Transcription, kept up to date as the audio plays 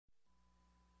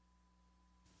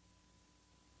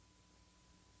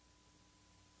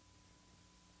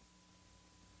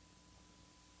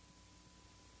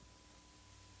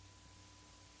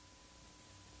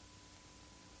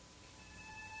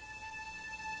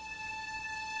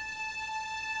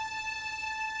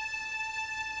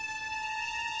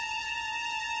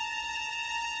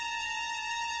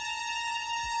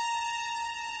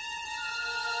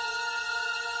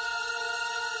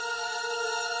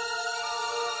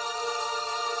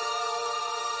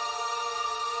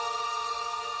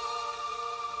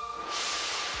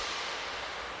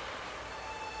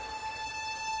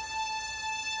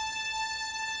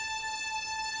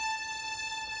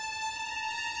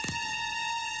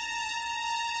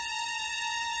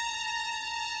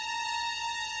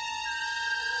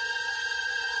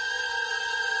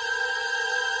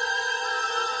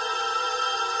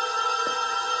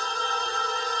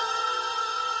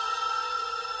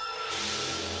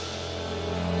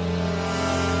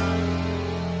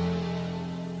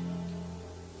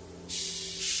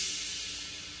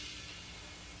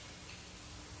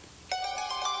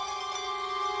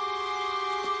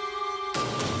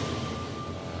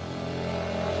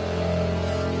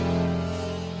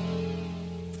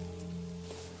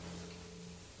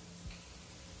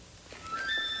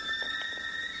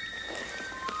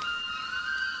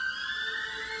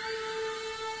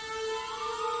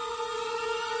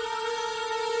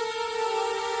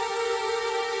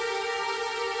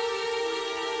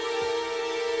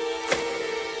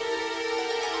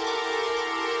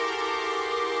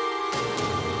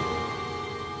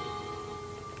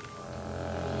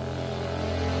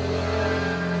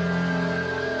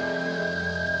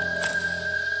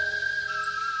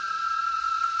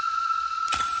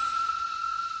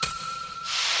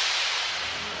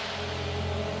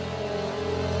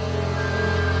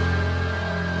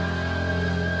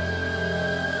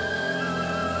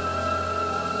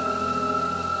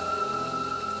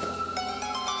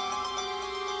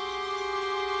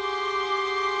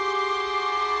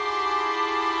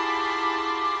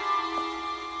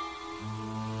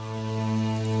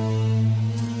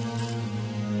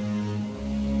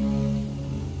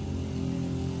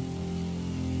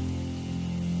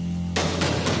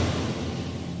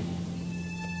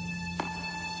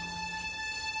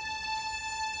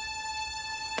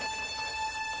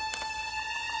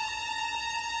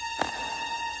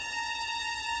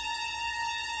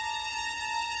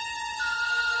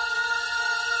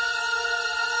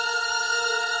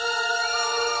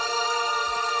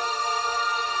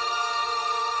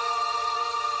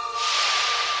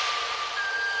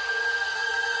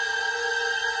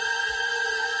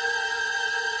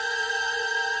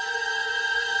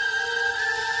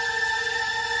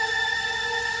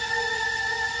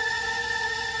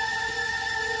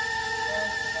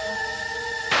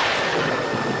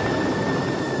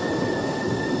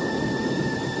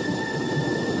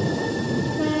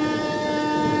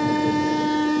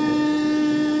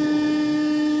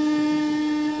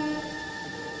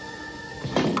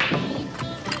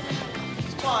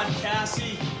Come on,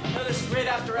 Cassie. Another great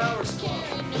after-hours club.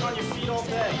 Been on your feet all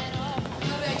day.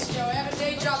 No thanks, Joe. I have a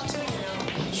day job too, you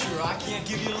know. Sure, I can't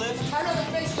give you a lift? I'd rather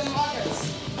face the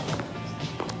muggers.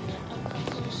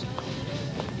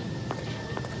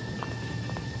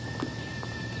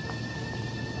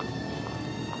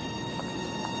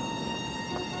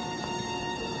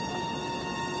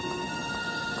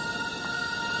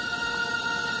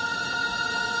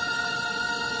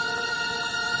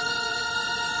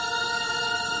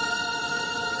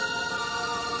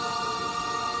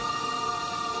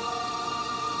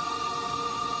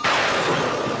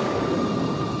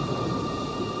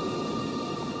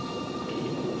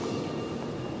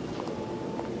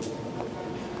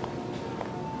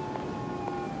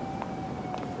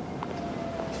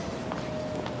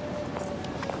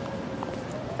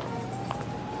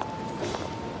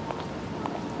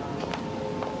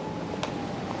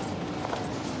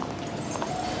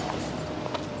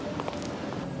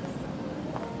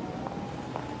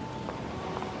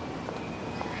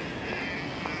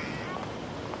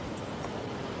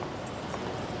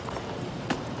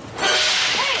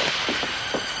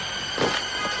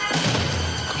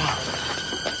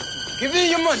 Give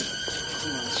me your money.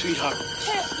 Come on, sweetheart.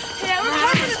 Hey, we're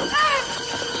talking.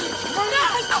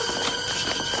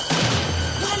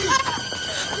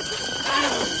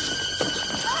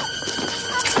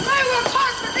 I work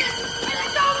hard for this, and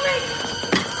it's on me.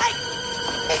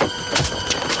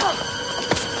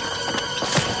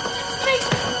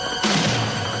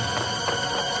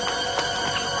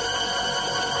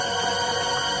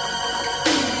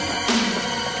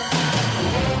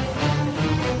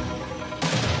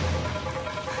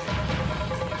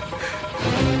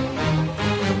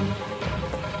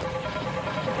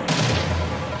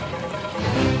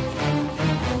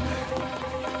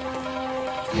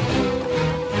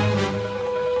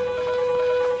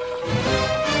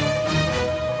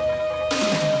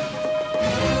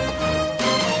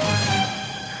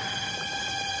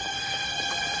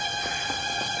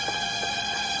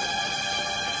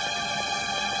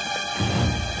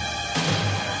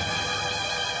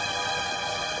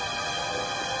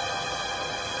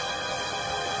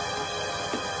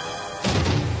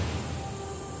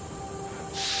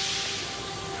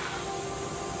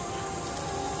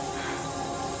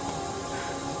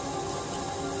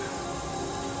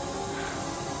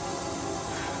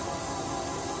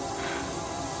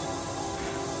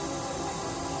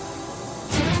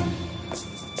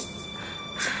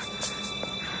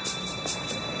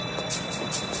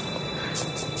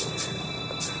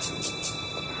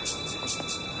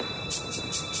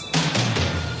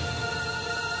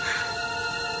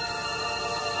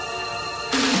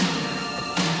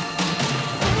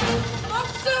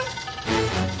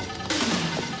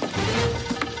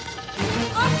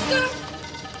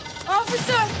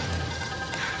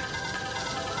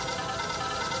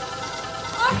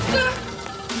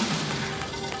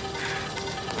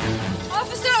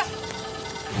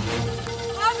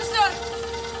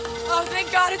 Oh,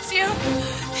 thank God it's you.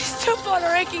 These two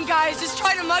Puerto Rican guys just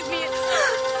trying to mug me.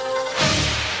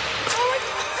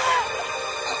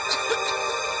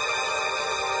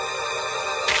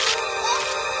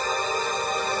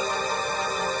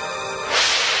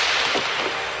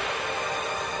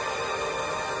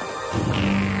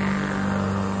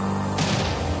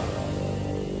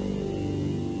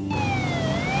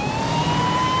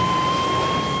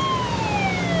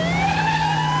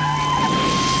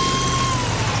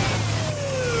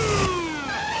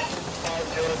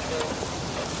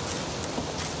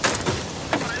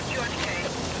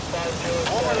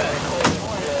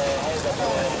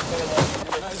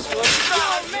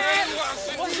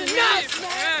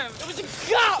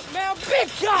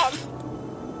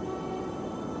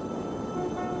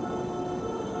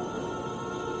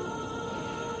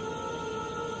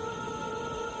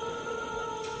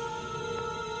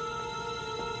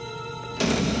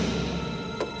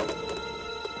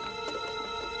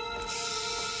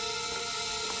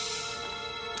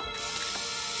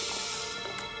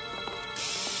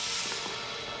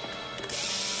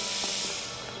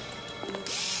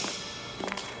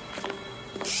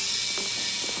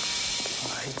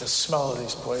 The smell of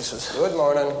these places. Good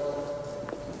morning.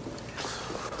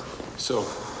 So?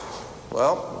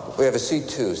 Well, we have a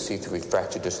C2, C3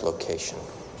 fracture dislocation.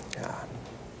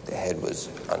 The head was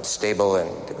unstable and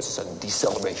there was a sudden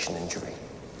deceleration injury.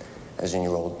 As in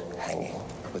your old hanging,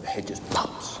 where the head just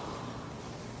pops.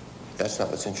 That's not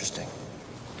what's interesting.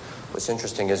 What's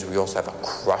interesting is we also have a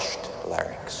crushed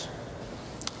larynx.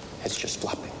 It's just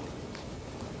flopping.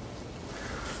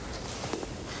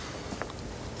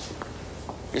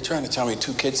 You're trying to tell me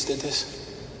two kids did this?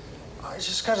 I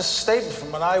just got a statement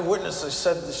from an eyewitness. They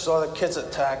said they saw the kids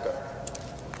attack her.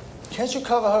 Can't you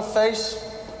cover her face?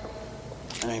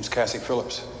 Her name's Cassie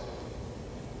Phillips.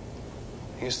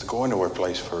 He used to go into her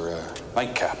place for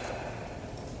nightcap.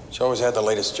 She always had the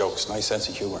latest jokes, nice sense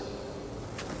of humor.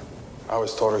 I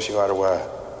always told her she ought to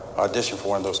audition for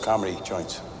one of those comedy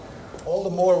joints. All the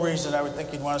more reason I would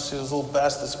think you'd want to see those little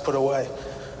bastards put away.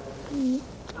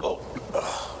 Oh.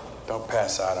 Don't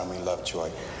pass out on me, Lovejoy.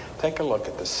 Take a look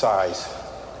at the size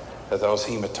of those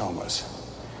hematomas.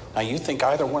 Now, you think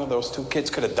either one of those two kids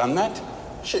could have done that?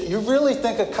 Shit, you really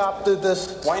think a cop did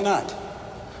this? Why not?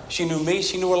 She knew me,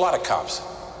 she knew a lot of cops.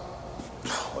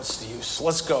 What's the use?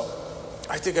 Let's go.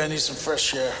 I think I need some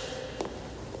fresh air.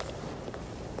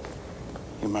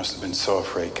 You must have been so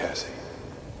afraid, Cassie.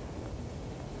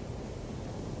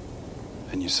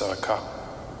 And you saw a cop.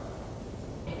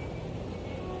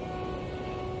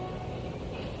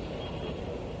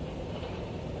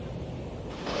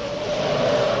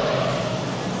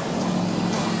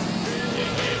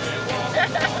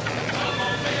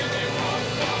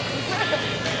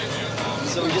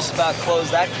 So we just about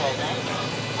closed that club, huh?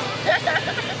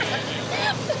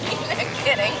 You're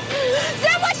kidding.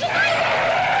 Say what you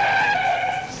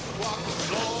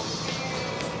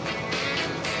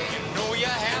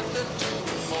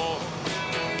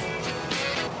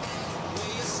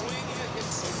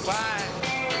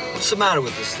What's the matter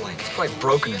with this light? It's probably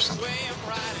broken or something.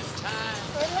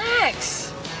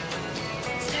 Relax.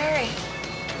 Let's hurry.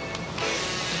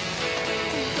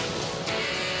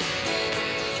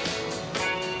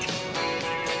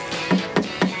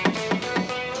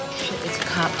 Shit, it's a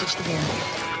cop. Ditch the beer.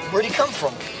 Where'd he come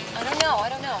from? I don't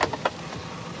know.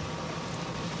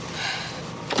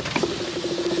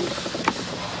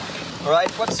 All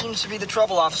right, what seems to be the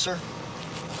trouble, officer?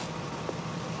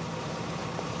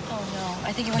 Oh, no.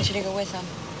 I think he wants you to go with him.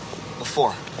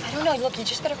 Before. I don't know. Look, you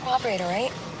just better cooperate, all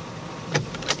right?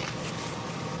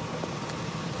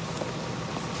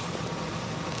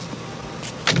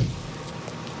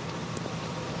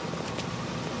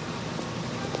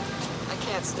 I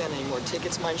can't stand any more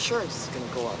tickets. My insurance is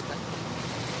gonna go up.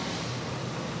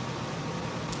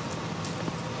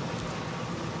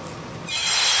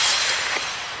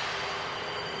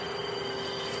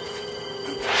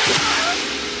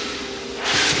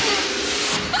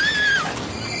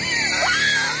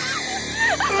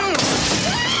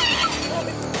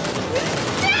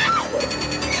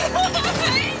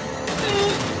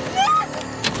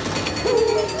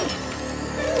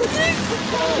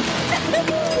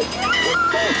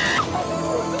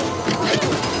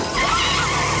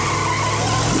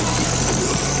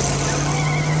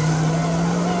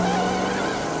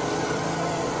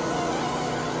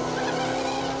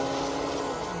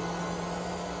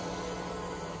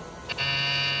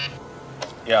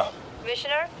 Yeah.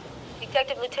 Commissioner,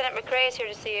 Detective Lieutenant McRae is here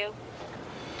to see you.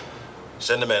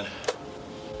 Send him in.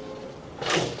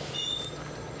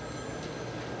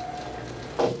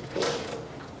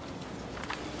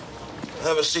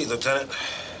 Have a seat, Lieutenant.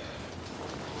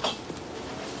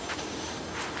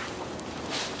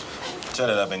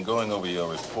 Lieutenant, I've been going over your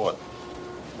report.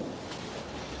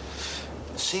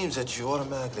 It seems that you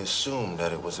automatically assumed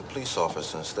that it was a police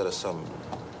officer instead of some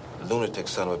lunatic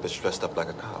son of a bitch dressed up like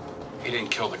a cop. He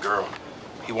didn't kill the girl.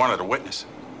 He wanted a witness.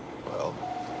 Well,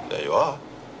 there you are.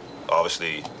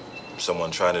 Obviously,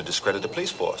 someone trying to discredit the police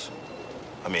force.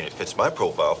 I mean, it fits my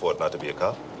profile for it not to be a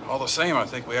cop. All the same, I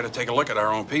think we ought to take a look at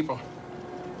our own people.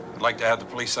 I'd like to have the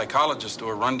police psychologist do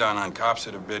a rundown on cops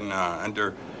that have been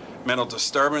under mental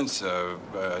disturbance,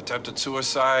 attempted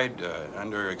suicide,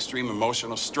 under extreme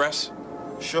emotional stress.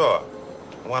 Sure.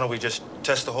 Why don't we just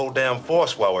test the whole damn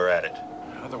force while we're at it?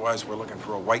 Otherwise, we're looking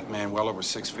for a white man well over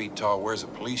 6 feet tall, wears a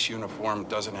police uniform,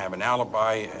 doesn't have an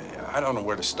alibi. I don't know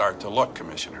where to start to look,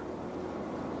 Commissioner.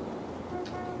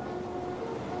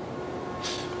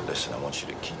 Listen, I want you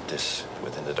to keep this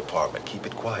within the department. Keep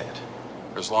it quiet.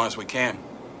 For as long as we can.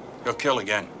 He'll kill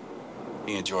again.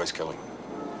 He enjoys killing.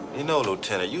 You know,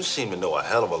 Lieutenant, you seem to know a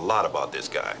hell of a lot about this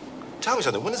guy. Tell me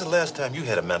something. When is the last time you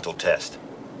had a mental test?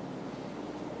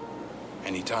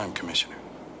 Anytime, Commissioner.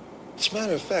 As a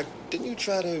matter of fact, didn't you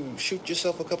try to shoot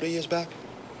yourself a couple of years back?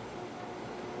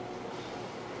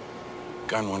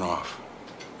 Gun went off.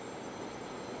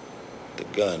 The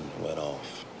gun went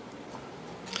off.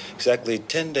 Exactly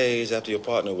 10 days after your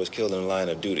partner was killed in the line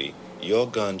of duty, your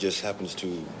gun just happens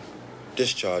to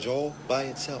discharge all by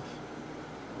itself.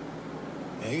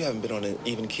 And you haven't been on an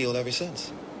even keel ever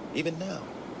since, even now.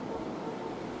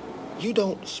 You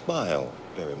don't smile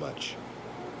very much.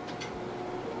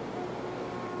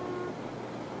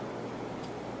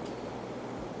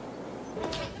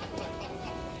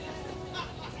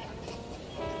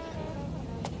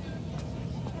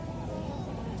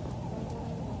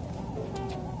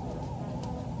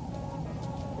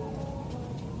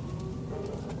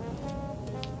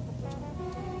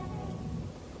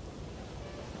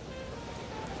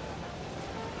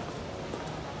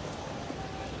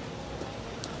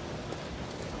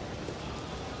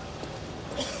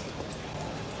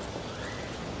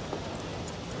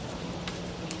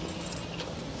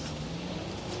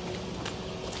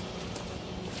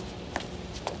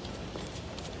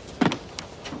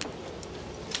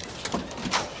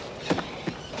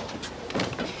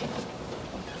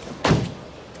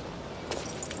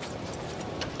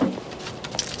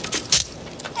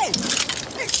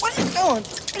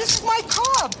 It's my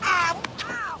club! Ow!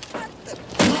 Ow! What the...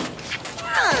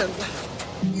 Man!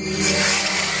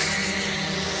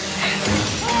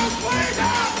 Oh, please,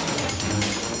 help!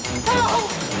 Help!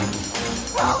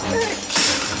 Help me!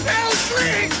 Help,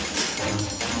 please!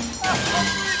 Help,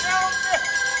 please, help me!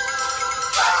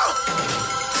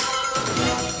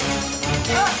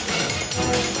 Help!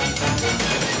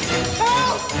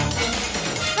 Help!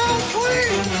 Help,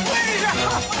 please! Please,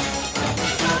 help! Please!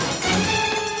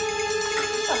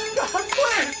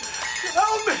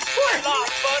 Help me! Please! Stop,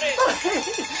 buddy! Please!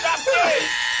 Stop this!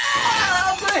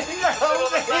 Help me! Help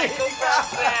me! Please!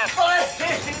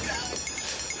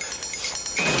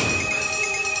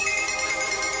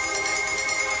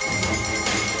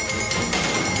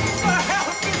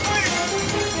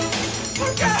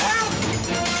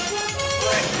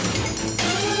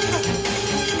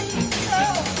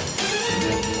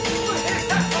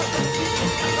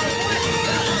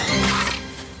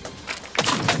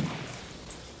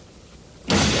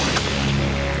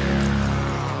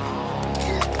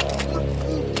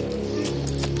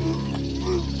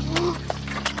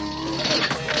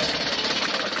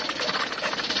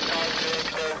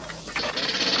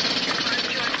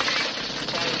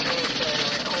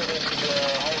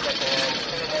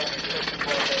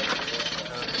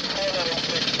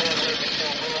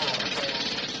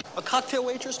 Cocktail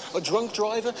waitress, a drunk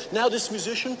driver, now this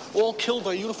musician, all killed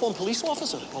by a uniformed police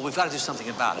officer. Well, we've got to do something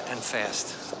about it, and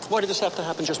fast. Why did this have to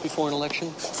happen just before an election?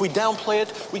 If we downplay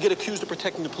it, we get accused of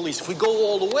protecting the police. If we go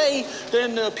all the way,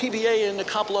 then PBA and a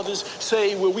couple others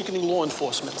say we're weakening law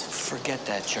enforcement. Forget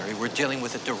that, Jerry. We're dealing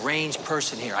with a deranged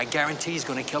person here. I guarantee he's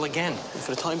going to kill again. And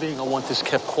for the time being, I want this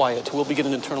kept quiet. We'll begin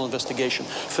an internal investigation.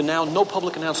 For now, no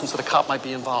public announcements that a cop might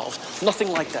be involved. Nothing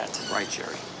like that. Right,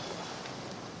 Jerry.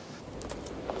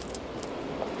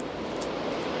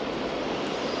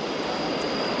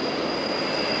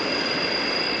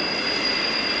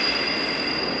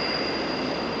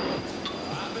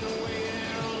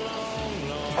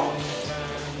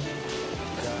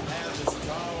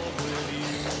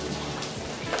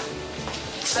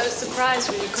 I was surprised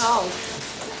when you called.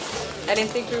 I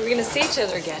didn't think we were going to see each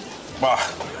other again. Well,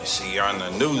 I see you're on the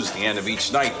news the end of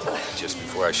each night, just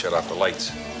before I shut off the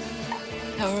lights.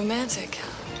 How romantic.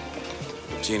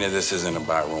 Gina, this isn't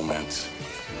about romance.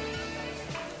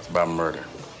 It's about murder.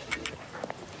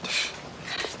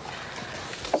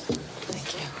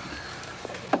 Thank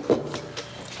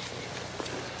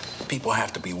you. People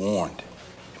have to be warned.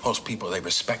 Most people, they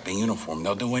respect the uniform.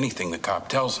 They'll do anything the cop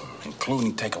tells them,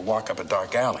 including take a walk up a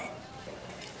dark alley.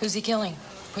 Who's he killing?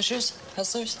 Pushers?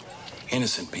 Hustlers?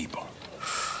 Innocent people.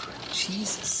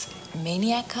 Jesus. A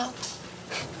maniac cop?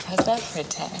 How's that for a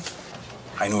tag?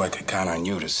 I knew I could count on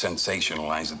you to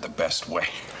sensationalize it the best way.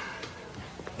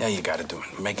 Yeah, you gotta do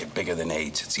it. Make it bigger than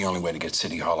AIDS. It's the only way to get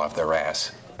City Hall off their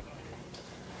ass.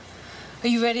 Are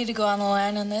you ready to go on the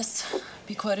line on this?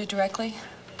 Be quoted directly?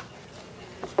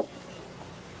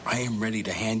 I am ready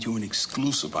to hand you an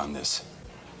exclusive on this.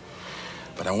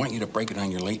 But I want you to break it on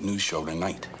your late news show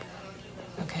tonight.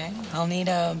 Okay. I'll need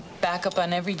a backup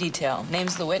on every detail.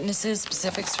 Names of the witnesses,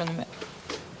 specifics from the...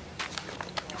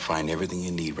 You'll find everything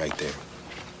you need right there.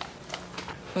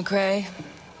 McRae,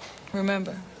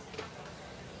 remember,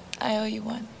 I owe you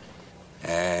one.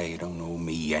 You don't owe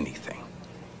me anything.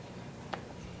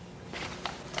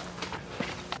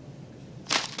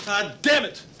 God damn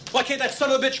it! Why can't that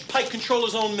son of a bitch Pike control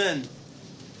his own men?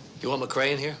 You want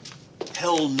McRae in here?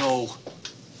 Hell no.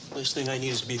 Last thing I need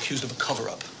is to be accused of a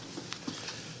cover-up.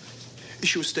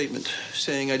 Issue a statement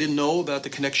saying I didn't know about the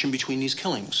connection between these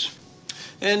killings.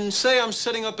 And say I'm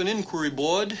setting up an inquiry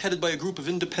board headed by a group of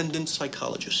independent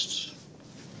psychologists.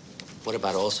 What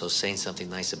about also saying something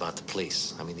nice about the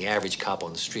police? I mean, the average cop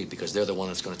on the street, because they're the one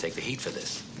that's going to take the heat for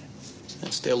this.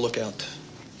 That's their lookout.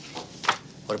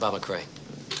 What about McRae?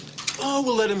 Oh,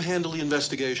 we'll let him handle the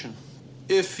investigation.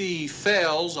 If he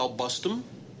fails, I'll bust him.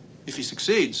 If he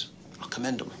succeeds, I'll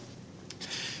commend him.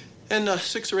 And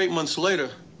 6 or 8 months later,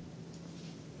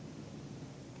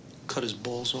 cut his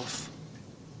balls off.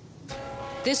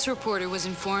 This reporter was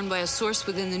informed by a source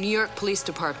within the New York Police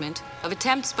Department of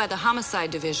attempts by the Homicide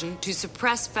Division to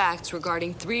suppress facts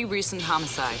regarding 3 recent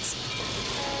homicides.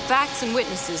 Facts and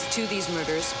witnesses to these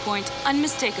murders point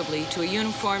unmistakably to a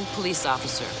uniformed police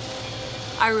officer.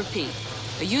 I repeat,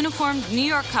 a uniformed New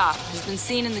York cop has been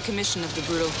seen in the commission of the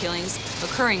brutal killings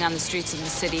occurring on the streets of the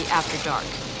city after dark.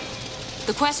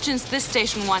 The questions this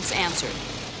station wants answered.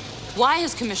 Why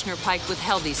has Commissioner Pike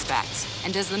withheld these facts?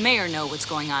 And does the mayor know what's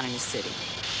going on in his city?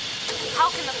 How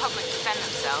can the public defend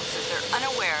themselves if they're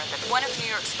unaware that one of New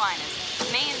York's finest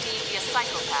may indeed be a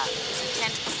psychopath whose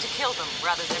intent is to kill them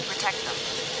rather than protect them?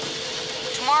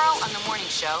 To Tomorrow on the morning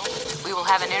show, we will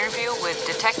have an interview with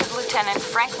Detective Lieutenant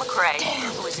Frank McRae,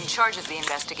 who is in charge of the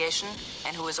investigation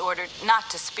and who is ordered not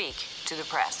to speak to the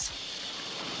press.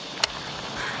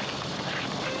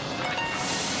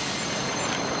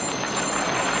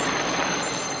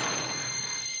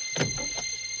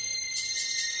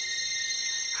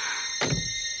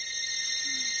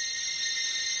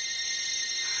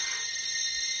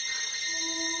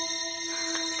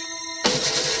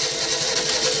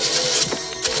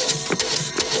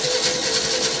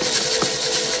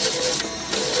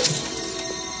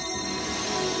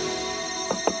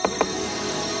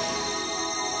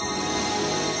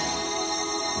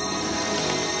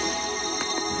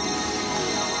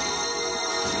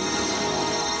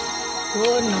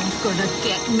 You're not gonna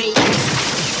get me.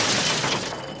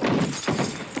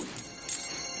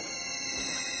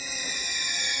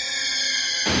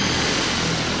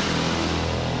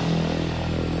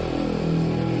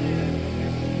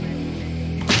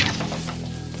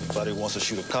 Anybody who wants to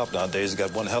shoot a cop nowadays has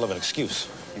got one hell of an excuse.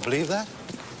 You believe that?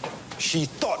 She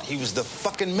thought he was the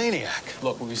fucking maniac.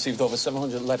 Look, we received over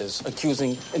 700 letters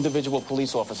accusing individual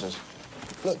police officers.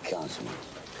 Look, Councilman,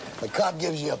 the cop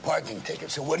gives you a parking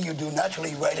ticket, so what do? Naturally,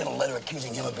 you write in a letter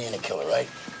accusing him of being a killer, right?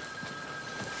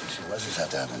 See, let's just have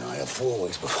to have an eye out 4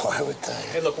 weeks before I would tell you.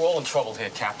 Hey, look, we're all in trouble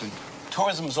here, Captain.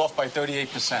 Tourism is off by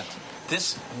 38%.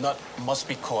 This nut must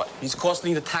be caught. He's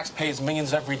costing the taxpayers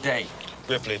millions every day.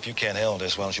 Ripley, if you can't handle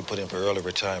this, why don't you put in for early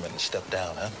retirement and step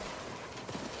down, huh?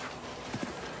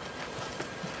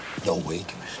 No, wait,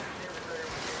 Commissioner.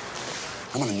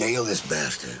 I'm gonna nail this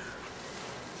bastard.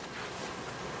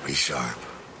 Be sharp.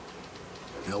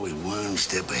 You're always one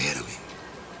step ahead of me.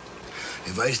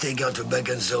 If I stake out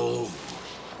Rebecca and Zoe,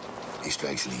 he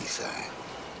strikes the east side.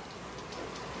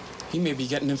 He may be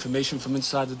getting information from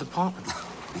inside the department.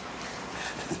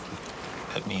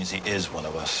 That means he is one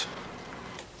of us.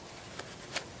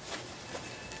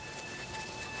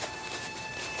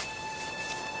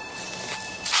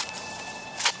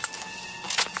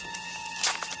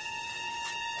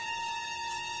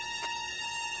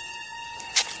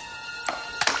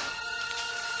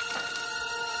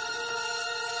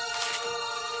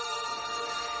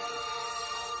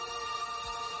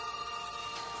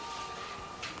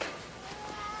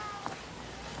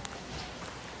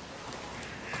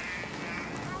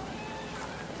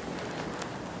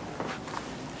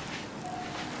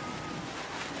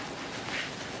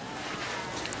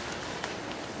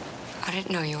 I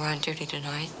didn't know you were on duty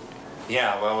tonight.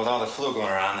 Yeah, well, with all the flu going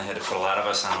around, they had to put a lot of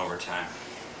us on overtime.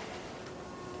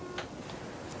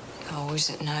 Always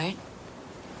at night?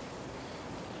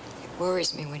 It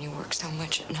worries me when you work so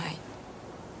much at night.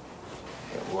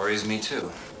 It worries me,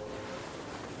 too.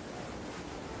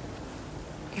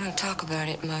 You don't talk about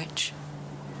it much.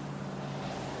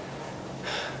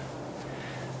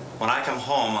 When I come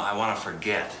home, I want to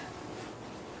forget.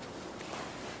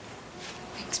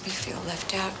 Makes me feel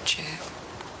left out, Jack.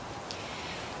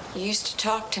 You used to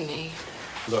talk to me.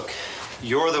 Look,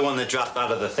 you're the one that dropped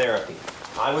out of the therapy.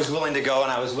 I was willing to go,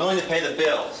 and I was willing to pay the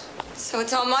bills. So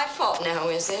it's all my fault now,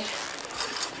 is it?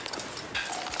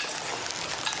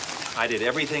 I did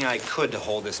everything I could to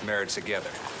hold this marriage together.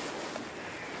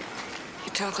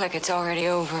 You talk like it's already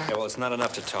over. Yeah, well, it's not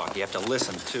enough to talk. You have to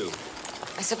listen, too.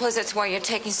 I suppose that's why you're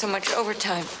taking so much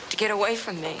overtime, to get away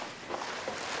from me.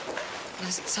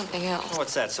 Unless it's something else.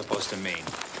 What's that supposed to mean?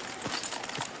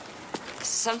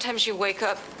 Sometimes you wake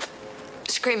up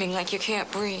screaming like you can't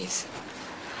breathe.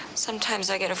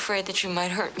 Sometimes I get afraid that you might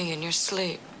hurt me in your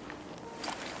sleep.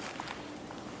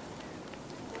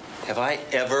 Have I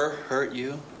ever hurt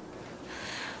you?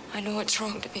 I know it's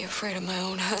wrong to be afraid of my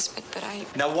own husband, but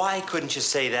Now, why couldn't you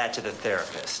say that to the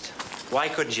therapist? Why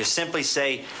couldn't you simply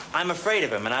say, I'm afraid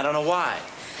of him, and I don't know why?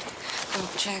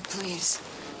 Oh, Jack, please.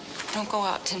 Don't go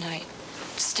out tonight.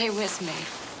 Stay with me.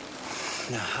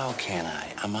 Now, how can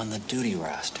I? I'm on the duty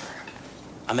roster.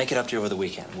 I'll make it up to you over the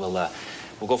weekend. We'll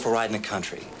go for a ride in the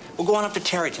country. We'll go on up to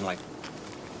Tarryton like...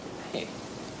 Hey,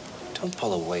 don't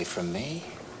pull away from me.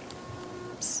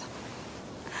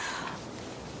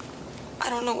 I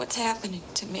don't know what's happening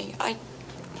to me. I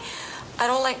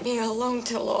don't like being alone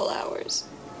till all hours.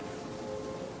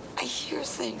 I hear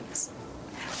things.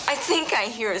 I think I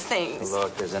hear things.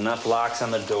 Look, there's enough locks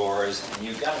on the doors, and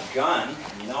you've got a gun,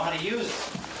 and you know how to use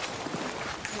it.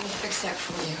 Let me fix that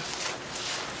for you.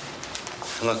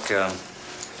 Look,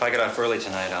 if I get off early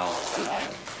tonight, I'll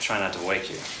try not to wake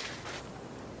you.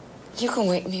 You can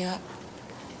wake me up.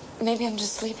 Maybe I'm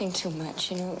just sleeping too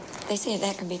much, you know. They say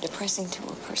that can be depressing to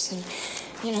a person.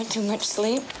 You know, too much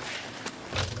sleep.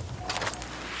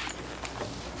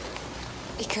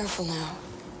 Be careful now.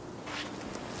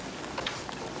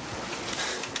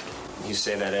 You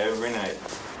say that every night.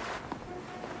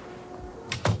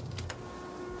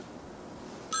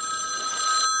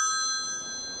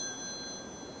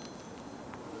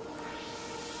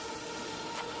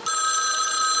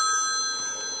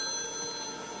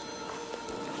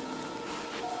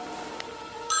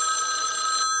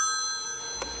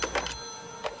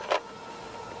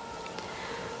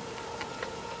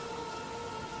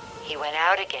 He went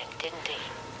out again, didn't he?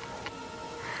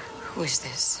 Who is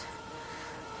this?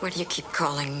 Why do you keep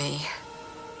calling me?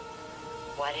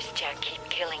 Why does Jack keep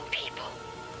killing people?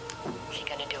 Is he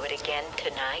gonna do it again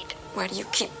tonight? Why do you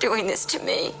keep doing this to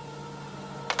me?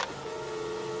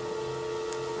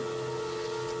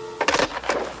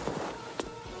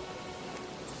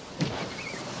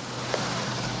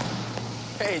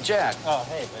 Hey, Jack. Oh,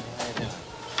 hey, buddy. How you doing?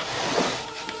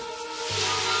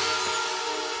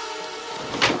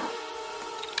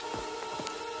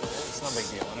 It's no big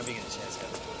deal. Whenever you get a chance,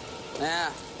 have it.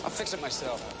 Nah, I'll fix it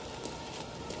myself.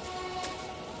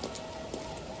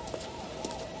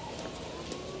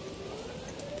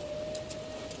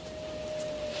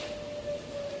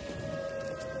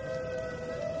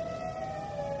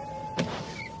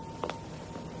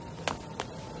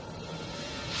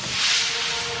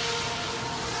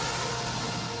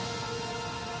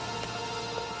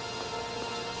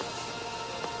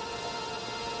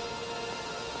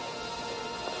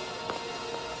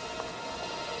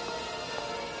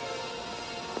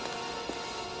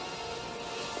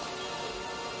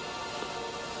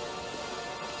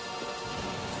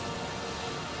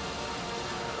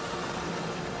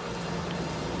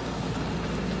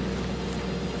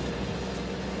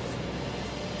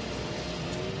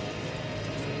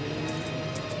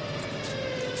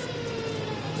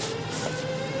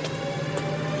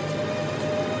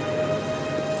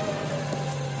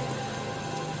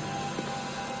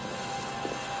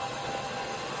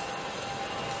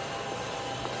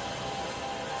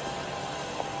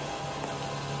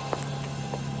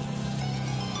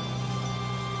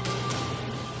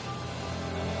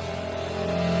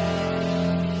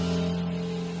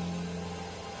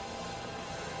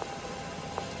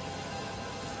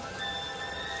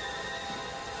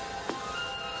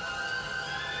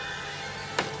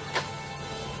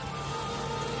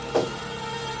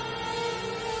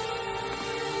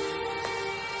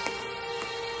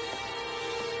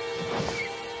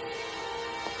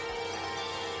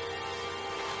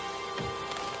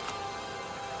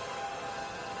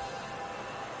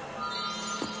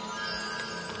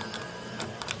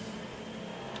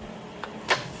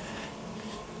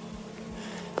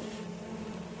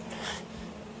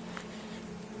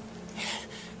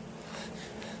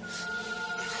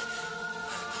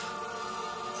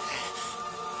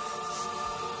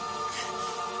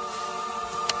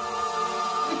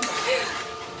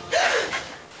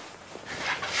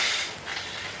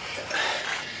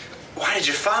 Why did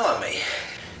you follow me?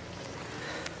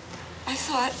 I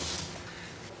thought...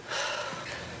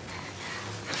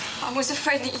 I was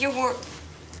afraid that you were...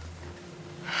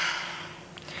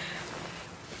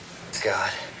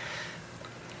 God.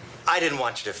 I didn't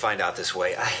want you to find out this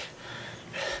way.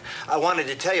 I wanted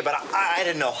to tell you, but I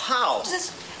didn't know how.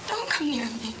 Just don't come near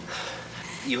me.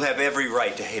 You have every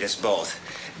right to hate us both.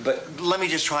 But let me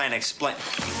just try and explain.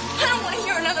 I don't want to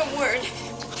hear another word.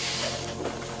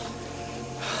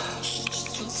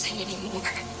 Just don't say any more.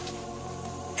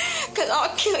 Because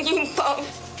I'll kill you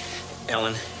both.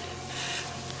 Ellen,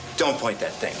 don't point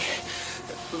that thing.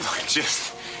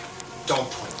 Just don't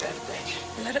point that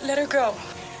thing. Let her go.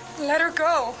 Let her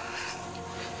go.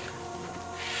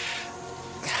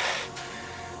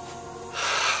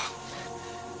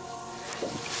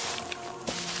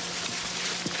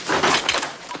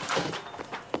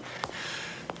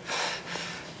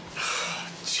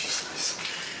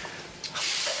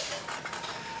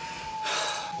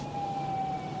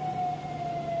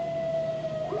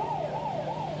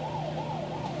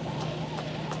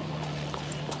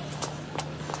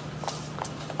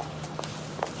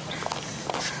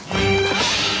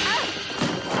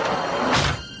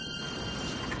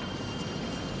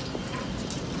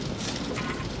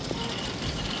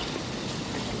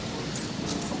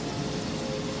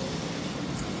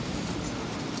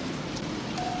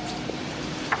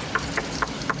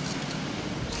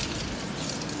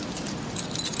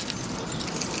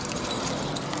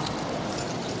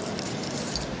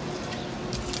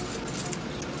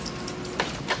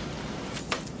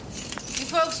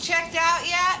 Folks checked out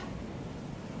yet?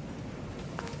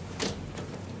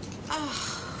 Oh.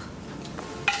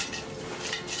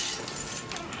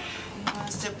 You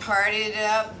must have partied it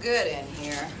up good in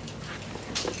here.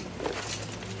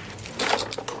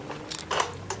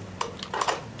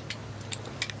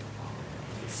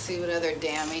 what other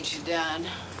damage you've done.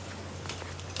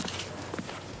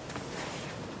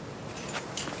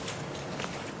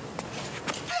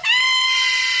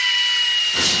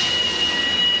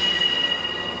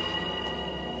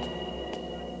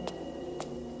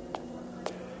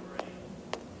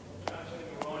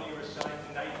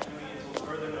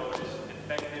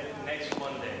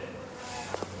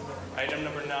 Item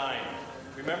number 9.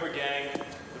 Remember, gang,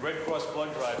 the Red Cross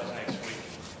blood drive is next week.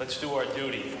 Let's do our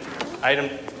duty. Item...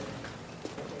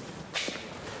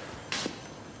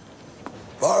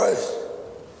 Forrest,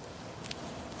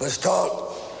 let's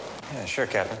talk. Yeah, sure,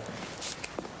 Captain.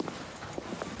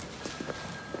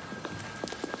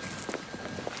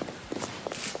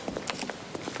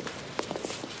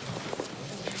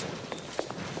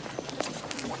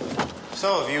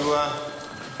 So, have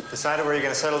you decided where you're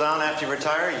going to settle down after you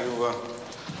retire? You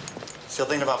still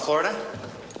thinking about Florida?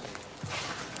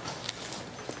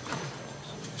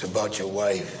 It's about your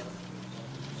wife.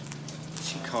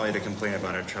 She called you to complain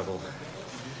about her trouble.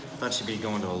 Thought she'd be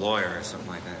going to a lawyer or something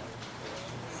like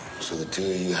that. So the two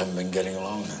of you haven't been getting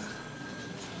along then?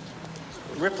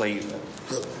 Ripley.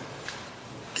 Look,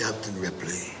 Captain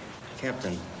Ripley.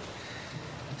 Captain,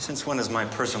 since when is my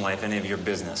personal life any of your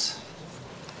business?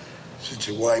 Since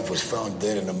your wife was found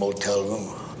dead in a motel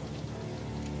room.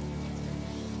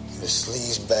 In a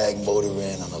sleaze bag motor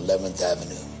inn on 11th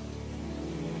Avenue.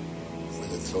 With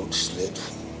her throat slit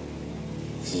from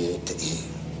ear to ear.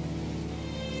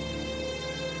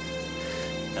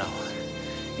 No,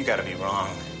 you gotta be wrong.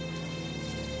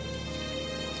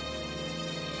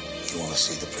 You want to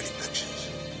see the pretty pictures?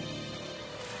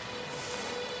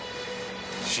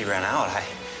 She ran out. I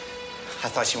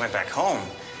thought she went back home.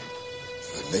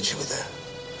 You admit you were there?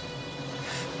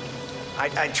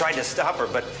 I tried to stop her,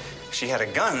 but she had a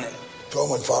gun.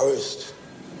 Truman Forrest,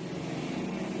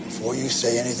 before you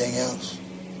say anything else,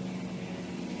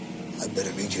 I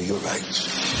better read you your rights.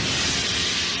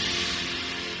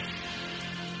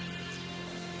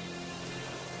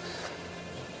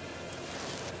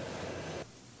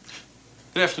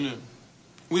 Good afternoon.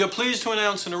 We are pleased to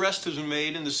announce an arrest has been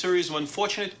made in the series of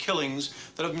unfortunate killings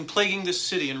that have been plaguing this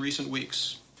city in recent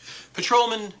weeks.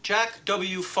 Patrolman Jack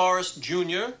W. Forrest,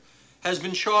 Jr. has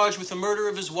been charged with the murder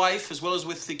of his wife as well as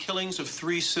with the killings of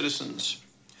 3 citizens.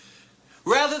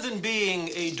 Rather than being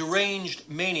a deranged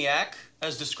maniac,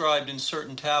 as described in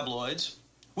certain tabloids,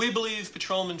 we believe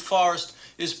Patrolman Forrest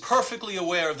is perfectly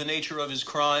aware of the nature of his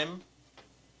crime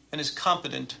and is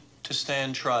competent to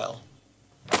stand trial.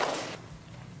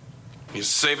 You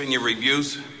saving your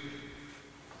reviews?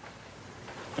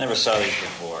 Never saw these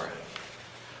before.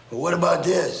 But what about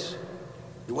this?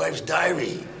 Your wife's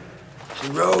diary. She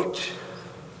wrote,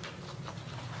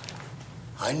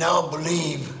 I now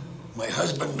believe my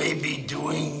husband may be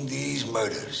doing these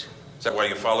murders. Is that why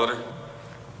you followed her?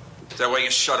 Is that why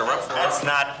you shut her up for? That's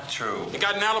not true. You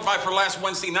got an alibi for last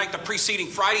Wednesday night, the preceding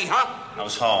Friday, huh? I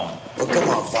was home. Well, come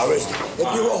on, Forrest.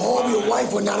 If you were home, your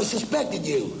wife would not have suspected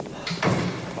you.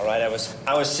 All right, I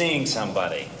was seeing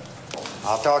somebody.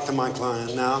 I'll talk to my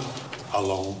client now,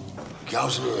 alone.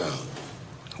 Counselor,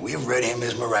 we have read him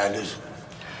his Miranda's,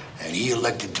 and he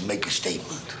elected to make a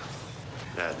statement.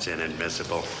 That's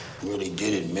inadmissible. Really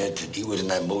did admit that he was in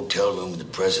that motel room in the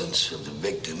presence of the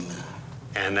victim.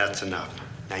 And that's enough.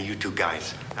 Now you two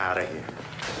guys, out of here.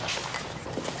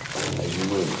 As you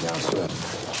will, Counselor.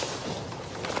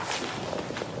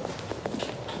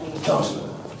 Counselor,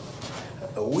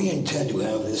 we intend to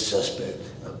have this suspect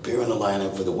appear in the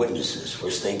lineup for the witnesses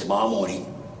first thing tomorrow morning.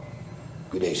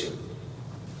 Good day, sir.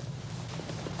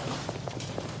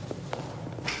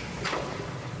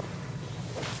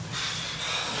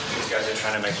 These guys are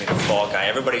trying to make me the fall guy.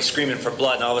 Everybody's screaming for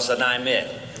blood, and all of a sudden I'm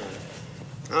it.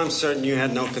 I'm certain you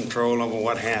had no control over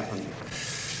what happened.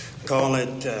 Call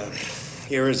it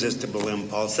irresistible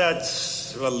impulse.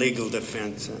 That's a legal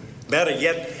defense. Better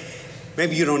yet,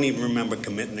 maybe you don't even remember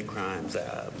committing the crimes.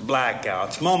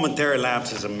 Blackouts, momentary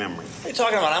lapses of memory. What are you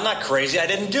talking about? I'm not crazy. I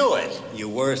didn't do it. You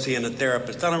were seeing a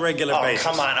therapist on a regular basis.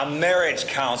 Oh, come on. A marriage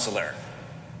counselor.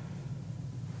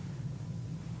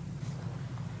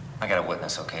 I got a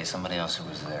witness, okay? Somebody else who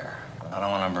was there. I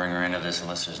don't want to bring her into this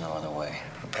unless there's no other way.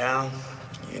 Pal,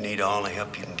 you need all the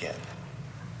help you can get.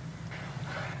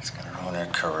 It's going to ruin her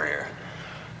career.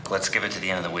 Let's give it to the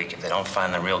end of the week. If they don't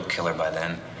find the real killer by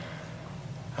then,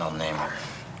 I'll name her.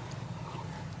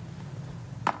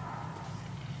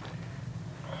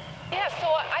 Yeah, so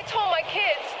I told my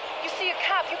kids, you see a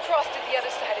cop, you cross to the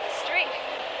other side of the street.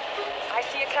 I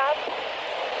see a cop,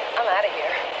 I'm out of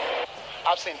here.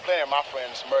 I've seen plenty of my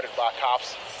friends murdered by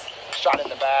cops, shot in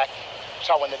the back,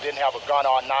 shot when they didn't have a gun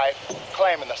or a knife,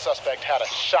 claiming the suspect had a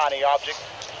shiny object.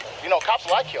 You know, cops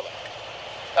like killing.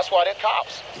 That's why they're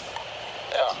cops.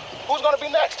 Yeah. Who's gonna be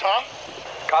next, huh?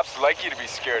 Cops like you to be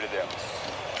scared of them.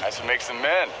 That's what makes them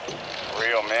men.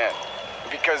 Real men.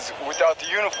 Because without the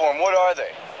uniform, what are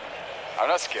they? I'm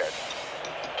not scared.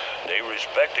 They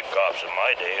respected cops in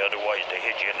my day, otherwise they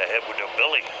hit you in the head with their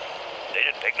billy. They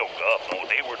didn't take no guff, no,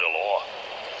 they were the law.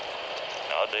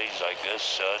 Nowadays, I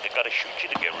guess, they gotta shoot you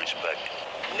to get respect.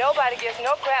 Nobody gives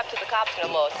no crap to the cops no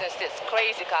more since this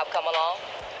crazy cop come along.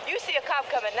 You see a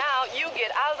cop coming now, you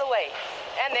get out of the way.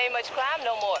 And there ain't much crime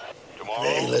no more.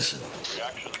 Hey, listen.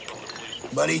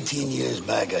 About 18 years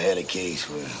back, I had a case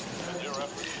where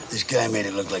this guy made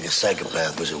it look like a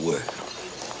psychopath was at work.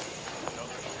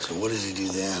 So what does he do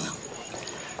then?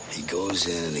 He goes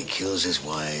in and he kills his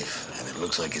wife, and it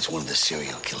looks like it's one of the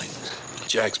serial killings.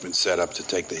 Jack's been set up to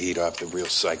take the heat off the real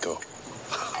psycho.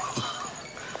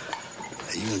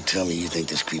 You don't tell me you think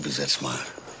this creep is that smart.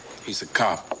 He's a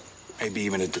cop, maybe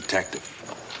even a detective.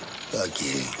 Fuck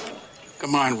you.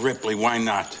 Come on, Ripley, why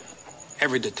not?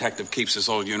 Every detective keeps his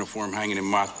old uniform hanging in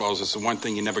mothballs. It's the one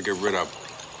thing you never get rid of.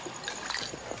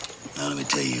 Now, let me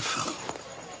tell you, fella.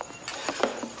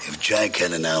 If Jack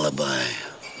had an alibi,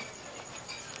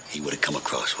 he would have come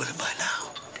across with it by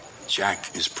now.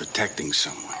 Jack is protecting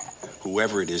someone.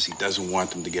 Whoever it is, he doesn't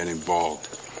want them to get involved.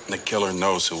 And the killer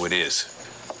knows who it is.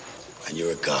 And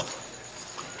you're a cop.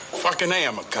 Fucking A,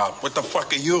 I'm a cop. What the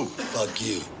fuck are you? Fuck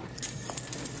you.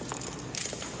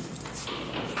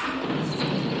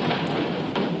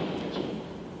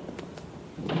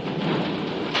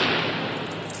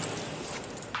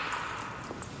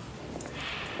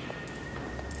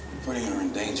 Putting her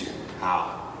in danger.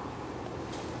 How?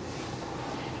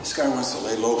 This guy wants to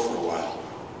lay low for a while.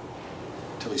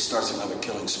 Until he starts another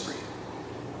killing spree.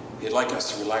 He'd like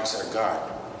us to relax our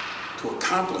guard. To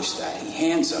accomplish that, he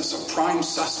hands us a prime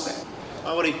suspect.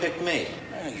 Why would he pick me?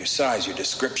 Your size, your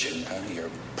description, your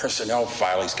personnel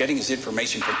file. He's getting his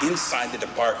information from inside the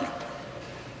department.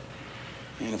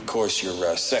 And, of course,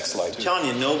 your sex life. I'm telling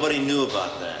you, nobody knew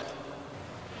about that.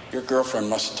 Your girlfriend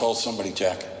must have told somebody,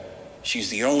 Jack.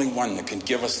 She's the only one that can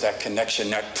give us that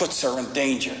connection that puts her in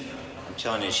danger. I'm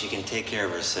telling you, she can take care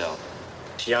of herself.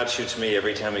 She outshoots me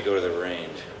every time we go to the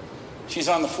range. She's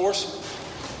on the force?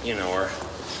 You know her.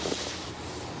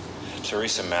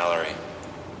 Teresa Mallory.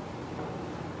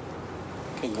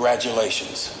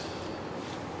 Congratulations.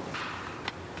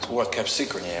 So what, kept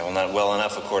secret? Yeah, well, not well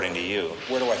enough according to you.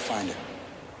 Where do I find her?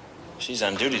 She's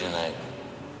on duty tonight.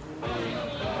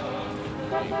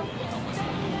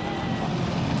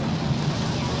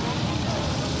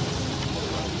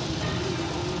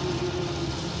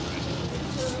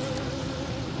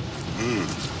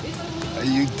 How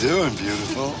you doing,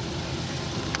 beautiful?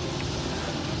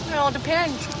 It all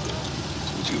depends.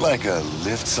 Would you like a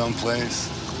lift someplace?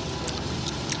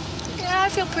 Yeah, I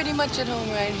feel pretty much at home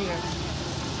right here.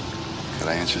 Could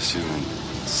I interest you in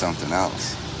something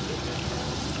else?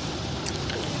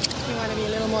 You want to be a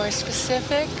little more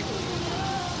specific?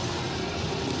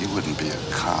 You wouldn't be a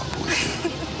cop, would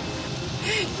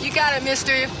you? You got it,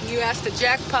 mister, if you asked the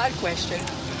jackpot question.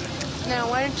 Now,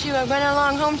 why don't you run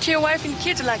along home to your wife and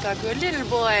kids like a good little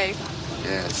boy?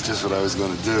 Yeah, it's just what I was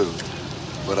gonna do.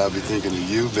 But I'll be thinking of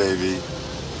you, baby.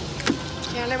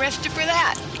 Can't arrest you for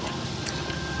that.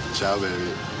 Ciao,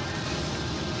 baby.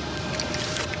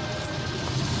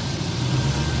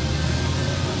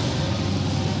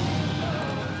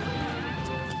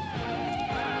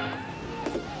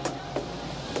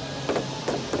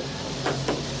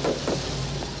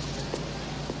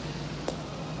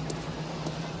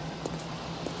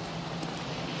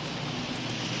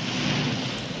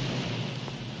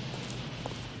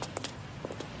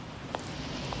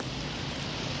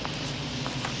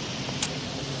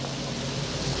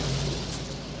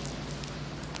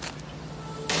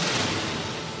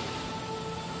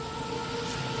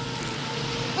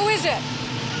 Who is it?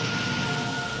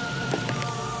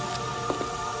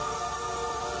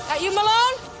 That you,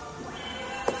 Malone?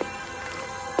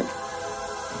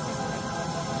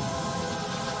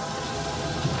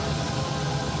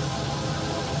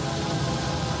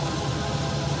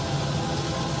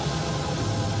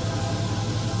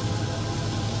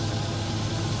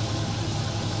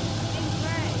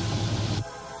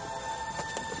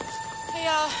 Hey,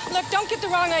 look, don't get the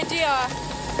wrong idea.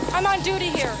 I'm on duty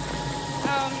here.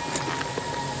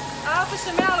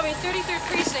 Officer Mallory, 33rd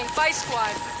Precinct, Vice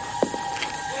Squad.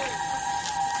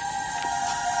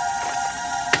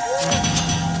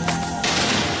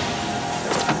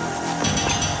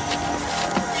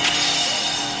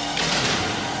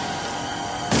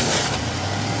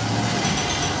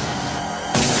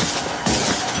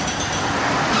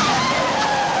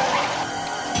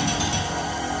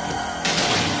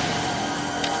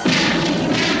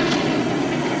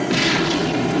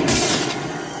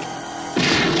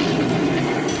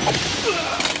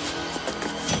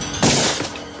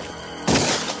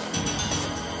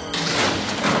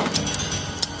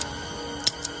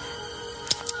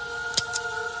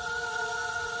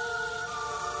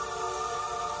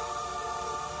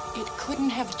 It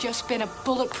couldn't have just been a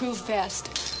bulletproof vest.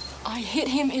 I hit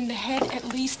him in the head at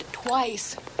least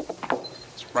twice.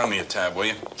 Run me a tab, will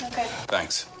you? Okay.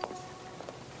 Thanks.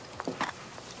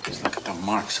 Just look at the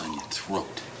marks on your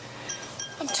throat.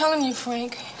 I'm telling you,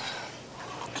 Frank,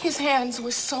 his hands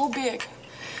were so big,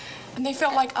 and they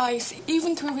felt like ice,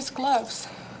 even through his gloves.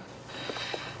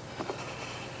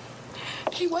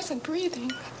 He wasn't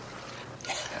breathing.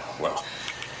 Well,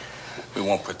 we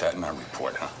won't put that in our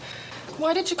report, huh?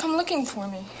 Why did you come looking for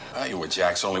me? You were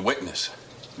Jack's only witness.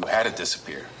 You had to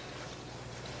disappear.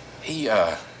 He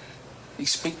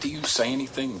speak to you, say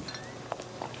anything?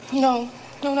 No,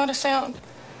 not a sound.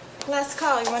 Last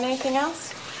call. You want anything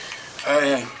else?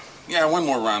 Yeah, one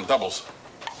more round, doubles.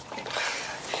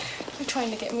 You're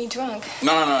trying to get me drunk.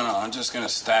 No. I'm just gonna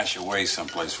stash away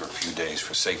someplace for a few days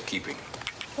for safekeeping.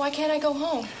 Why can't I go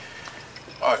home?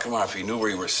 Oh, come on, if he knew where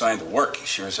you were assigned to work, he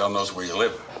sure as hell knows where you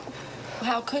live. Well,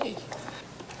 how could he?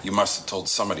 You must have told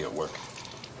somebody at work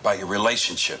about your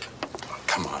relationship. Oh,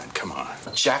 come on.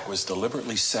 Jack was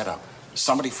deliberately set up.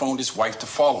 Somebody phoned his wife to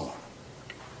follow him.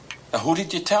 Now, who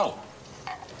did you tell?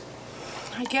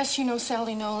 I guess you know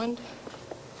Sally Noland.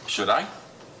 Should I?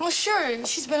 Well, sure.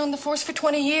 She's been on the force for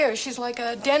 20 years. She's like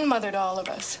a den mother to all of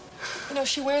us. You know,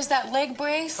 she wears that leg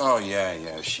brace. Oh,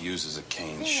 yeah. She uses a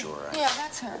cane, sure. Yeah,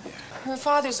 that's her. Her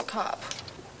father's a cop.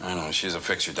 I know. She's a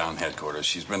fixture down headquarters.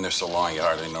 She's been there so long you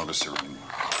hardly notice her anymore.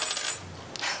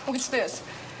 What's this?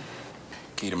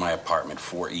 Key to my apartment,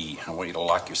 4E. I want you to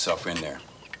lock yourself in there.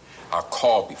 I'll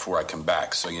call before I come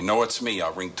back, so you know it's me.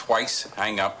 I'll ring twice,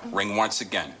 hang up, ring once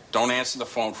again. Don't answer the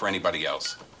phone for anybody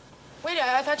else. Wait,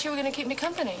 I thought you were going to keep me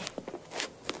company.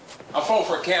 I'll phone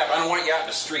for a cab. I don't want you out in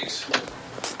the streets.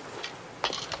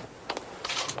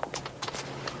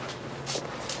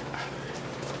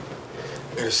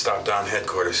 I'm going to stop down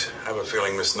headquarters. I have a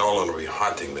feeling Miss Nolan will be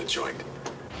haunting the joint.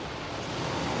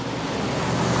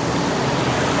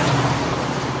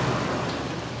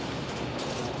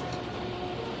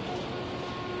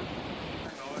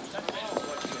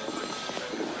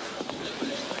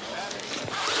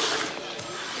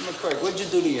 Craig, what'd you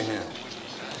do to your hand?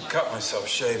 Cut myself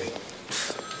shaving.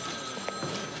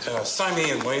 Sign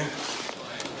me in, will you?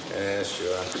 Yeah,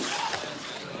 sure.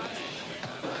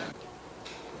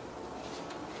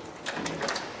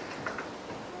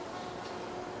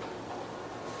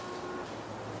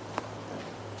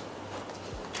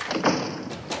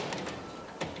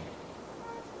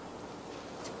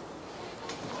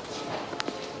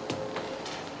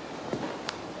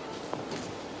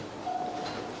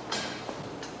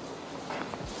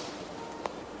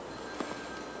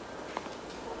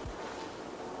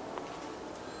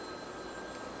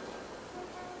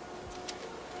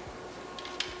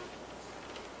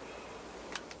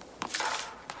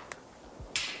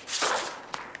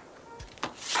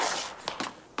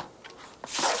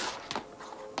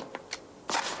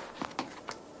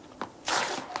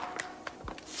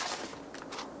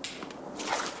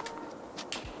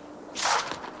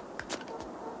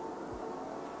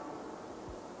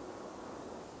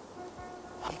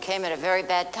 Came at a very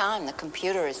bad time. The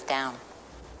computer is down.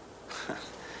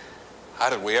 How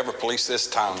did we ever police this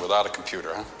town without a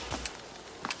computer, huh?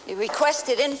 You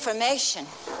requested information.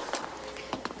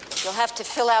 You'll have to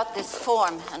fill out this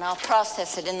form, and I'll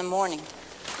process it in the morning.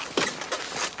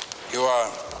 You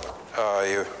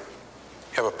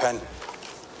have a pen?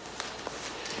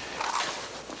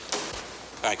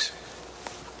 Thanks.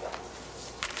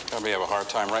 Probably have a hard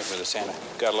time writing with this, Anna.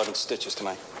 Got 11 stitches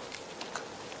tonight.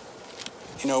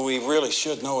 You know, we really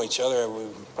should know each other.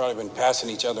 We've probably been passing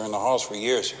each other in the halls for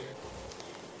years.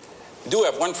 We do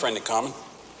have one friend in common.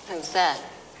 Who's that?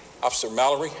 Officer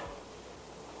Mallory.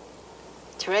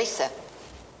 Teresa.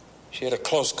 She had a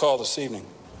close call this evening.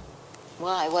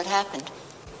 Why? What happened?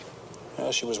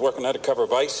 Well, she was working undercover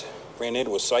vice, ran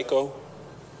into a psycho.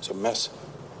 It's a mess.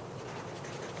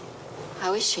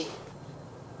 How is she?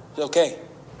 She's okay.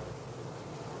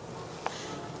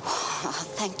 Oh,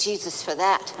 thank Jesus for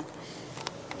that.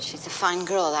 She's a fine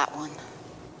girl, that one.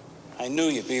 I knew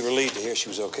you'd be relieved to hear she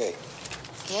was okay.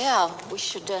 Yeah, we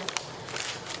should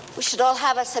all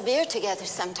have us a beer together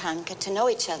sometime, get to know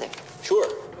each other. Sure.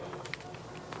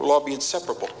 We'll all be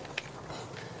inseparable.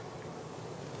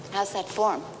 How's that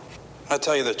form? I'll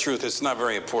tell you the truth, it's not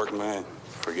very important, man.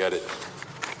 Forget it.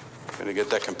 Gonna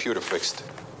get that computer fixed.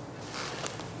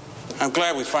 I'm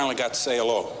glad we finally got to say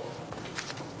hello.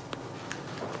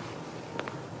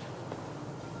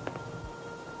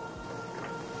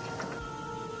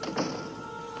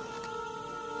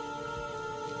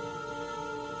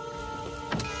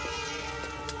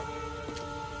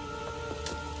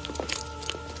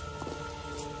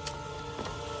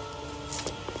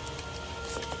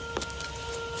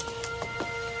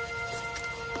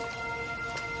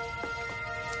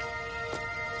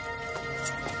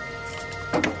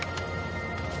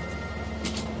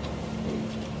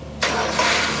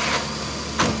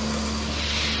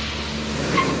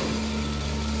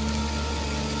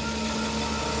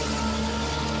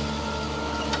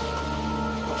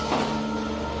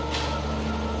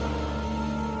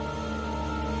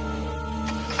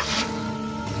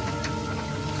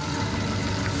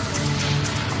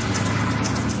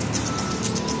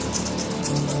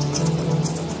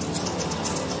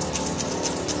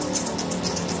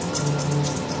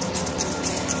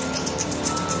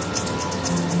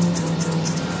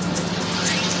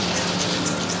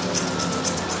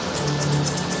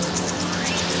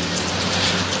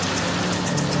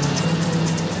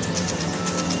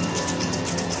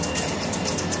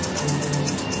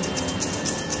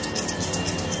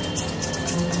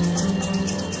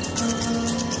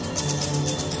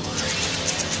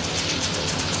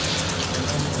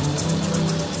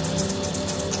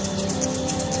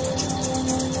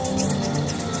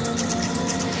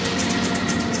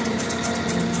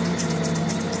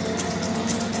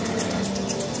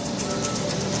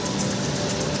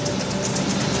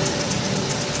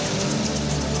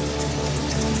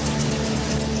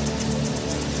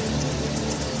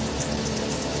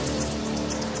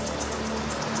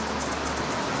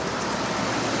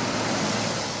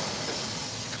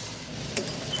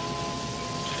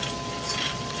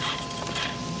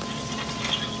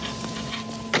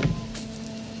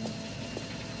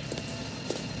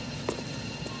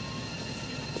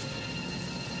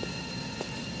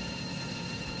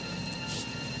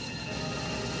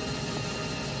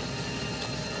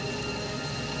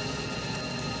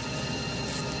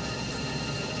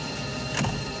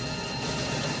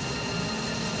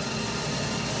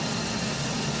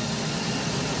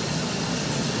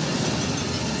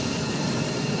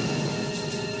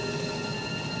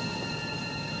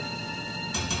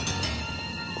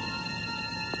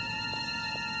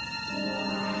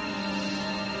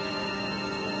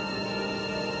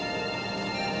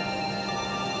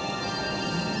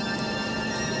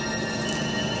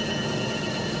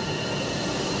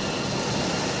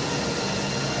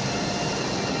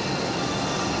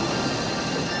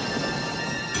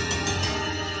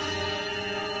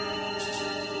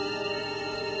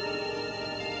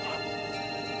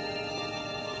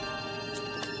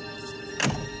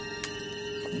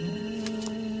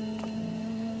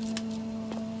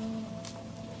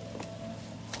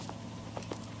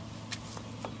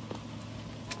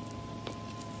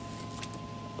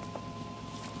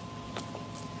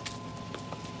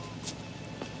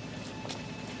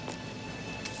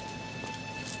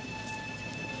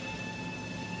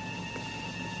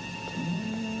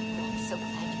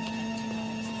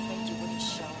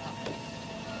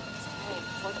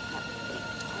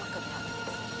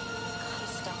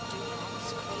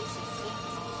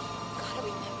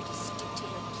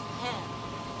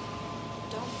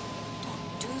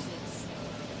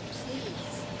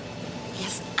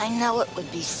 I know it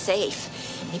would be safe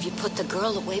if you put the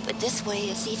girl away, but this way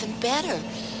is even better.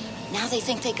 Now they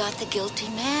think they got the guilty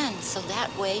man, so that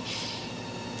way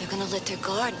they're gonna let their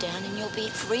guard down and you'll be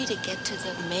free to get to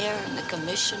the mayor and the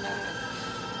commissioner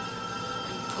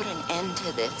and put an end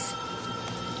to this.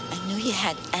 I knew you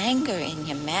had anger in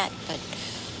you, Matt, but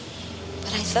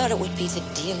I thought it would be the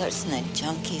dealers and the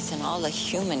junkies and all the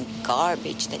human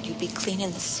garbage that you'd be cleaning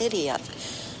the city of.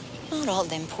 Not all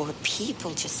them poor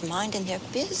people just minding their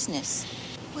business.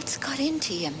 What's got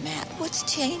into you, Matt? What's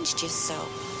changed you so?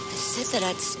 I said that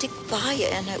I'd stick by you,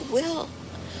 and I will.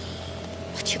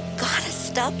 But you gotta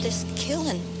stop this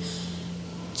killing.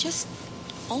 Just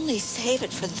only save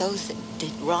it for those that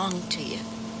did wrong to you.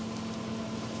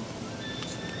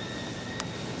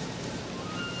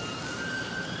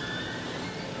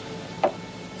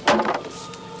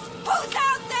 Who's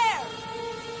out there?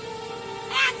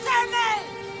 Answer me!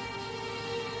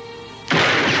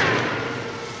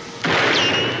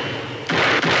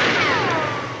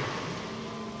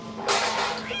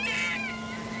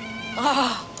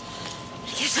 Oh, I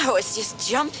guess I was just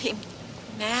jumping,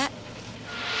 Matt.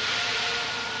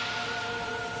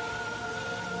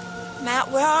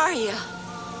 Matt, where are you?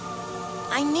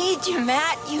 I need you,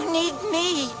 Matt. You need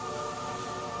me.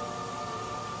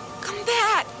 Come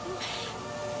back.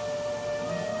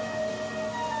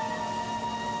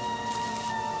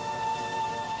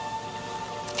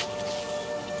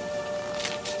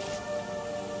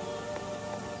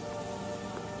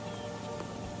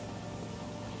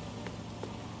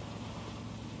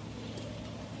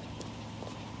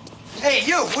 Hey,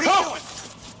 you, what are you doing?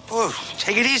 Oh,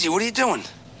 take it easy. What are you doing?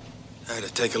 I had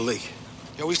to take a leak.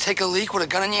 You always take a leak with a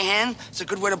gun in your hand? It's a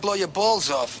good way to blow your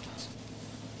balls off.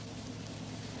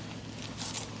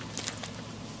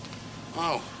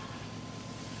 Oh.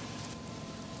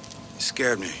 You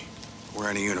scared me,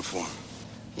 wearing a uniform.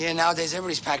 Yeah, nowadays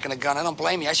everybody's packing a gun. I don't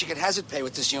blame you. I should get hazard pay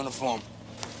with this uniform.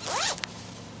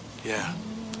 Yeah.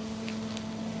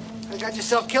 You got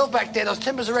yourself killed back there. Those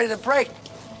timbers are ready to break.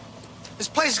 This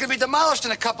place is gonna be demolished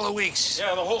in a couple of weeks.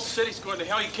 Yeah, the whole city's going to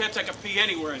hell. You can't take a pee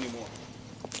anywhere anymore.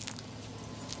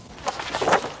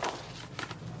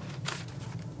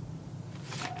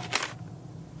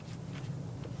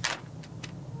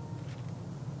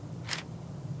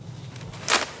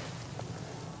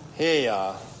 Here you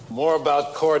are. More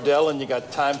about Cordell than you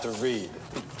got time to read.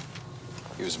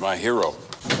 He was my hero.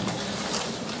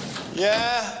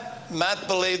 Yeah, Matt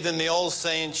believed in the old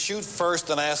saying, shoot first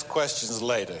and ask questions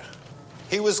later.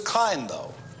 He was kind,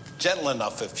 though. Gentle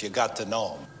enough if you got to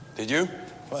know him. Did you?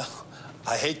 Well,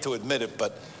 I hate to admit it,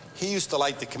 but he used to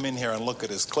like to come in here and look at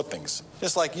his clippings,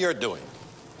 just like you're doing.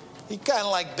 He kind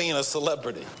of liked being a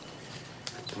celebrity.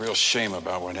 It's a real shame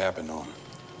about what happened to him.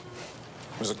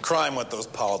 It was a crime what those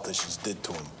politicians did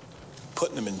to him.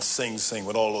 Putting him in Sing Sing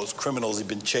with all those criminals he'd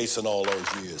been chasing all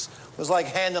those years. It was like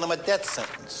handing him a death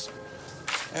sentence.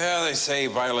 Yeah, they say he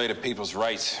violated people's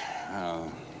rights.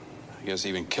 I guess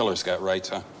even killers got rights,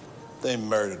 huh? They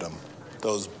murdered him.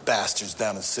 Those bastards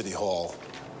down in City Hall.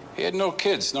 He had no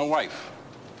kids, no wife.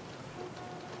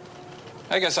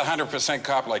 I guess a 100%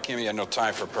 cop like him, he had no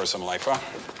time for personal life, huh?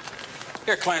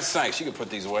 Here, Clarence, thanks. You can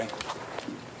put these away.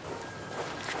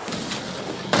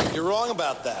 You're wrong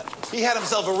about that. He had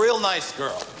himself a real nice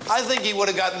girl. I think he would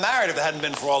have gotten married if it hadn't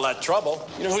been for all that trouble.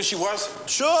 You know who she was?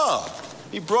 Sure.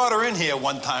 He brought her in here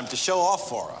one time to show off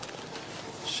for her.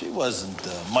 She wasn't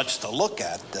much to look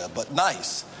at, but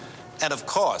nice. And, of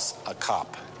course, a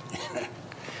cop.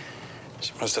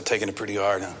 She must have taken it pretty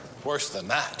hard, huh? Worse than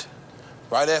that.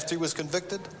 Right after he was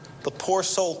convicted, the poor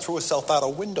soul threw herself out a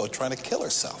window trying to kill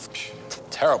herself.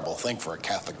 Terrible thing for a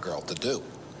Catholic girl to do.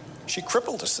 She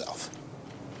crippled herself.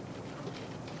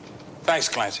 Thanks,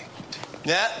 Clancy.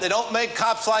 Yeah, they don't make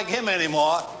cops like him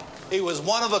anymore. He was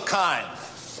one of a kind.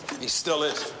 He still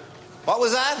is. What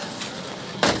was that?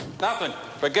 Nothing.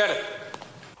 Forget it.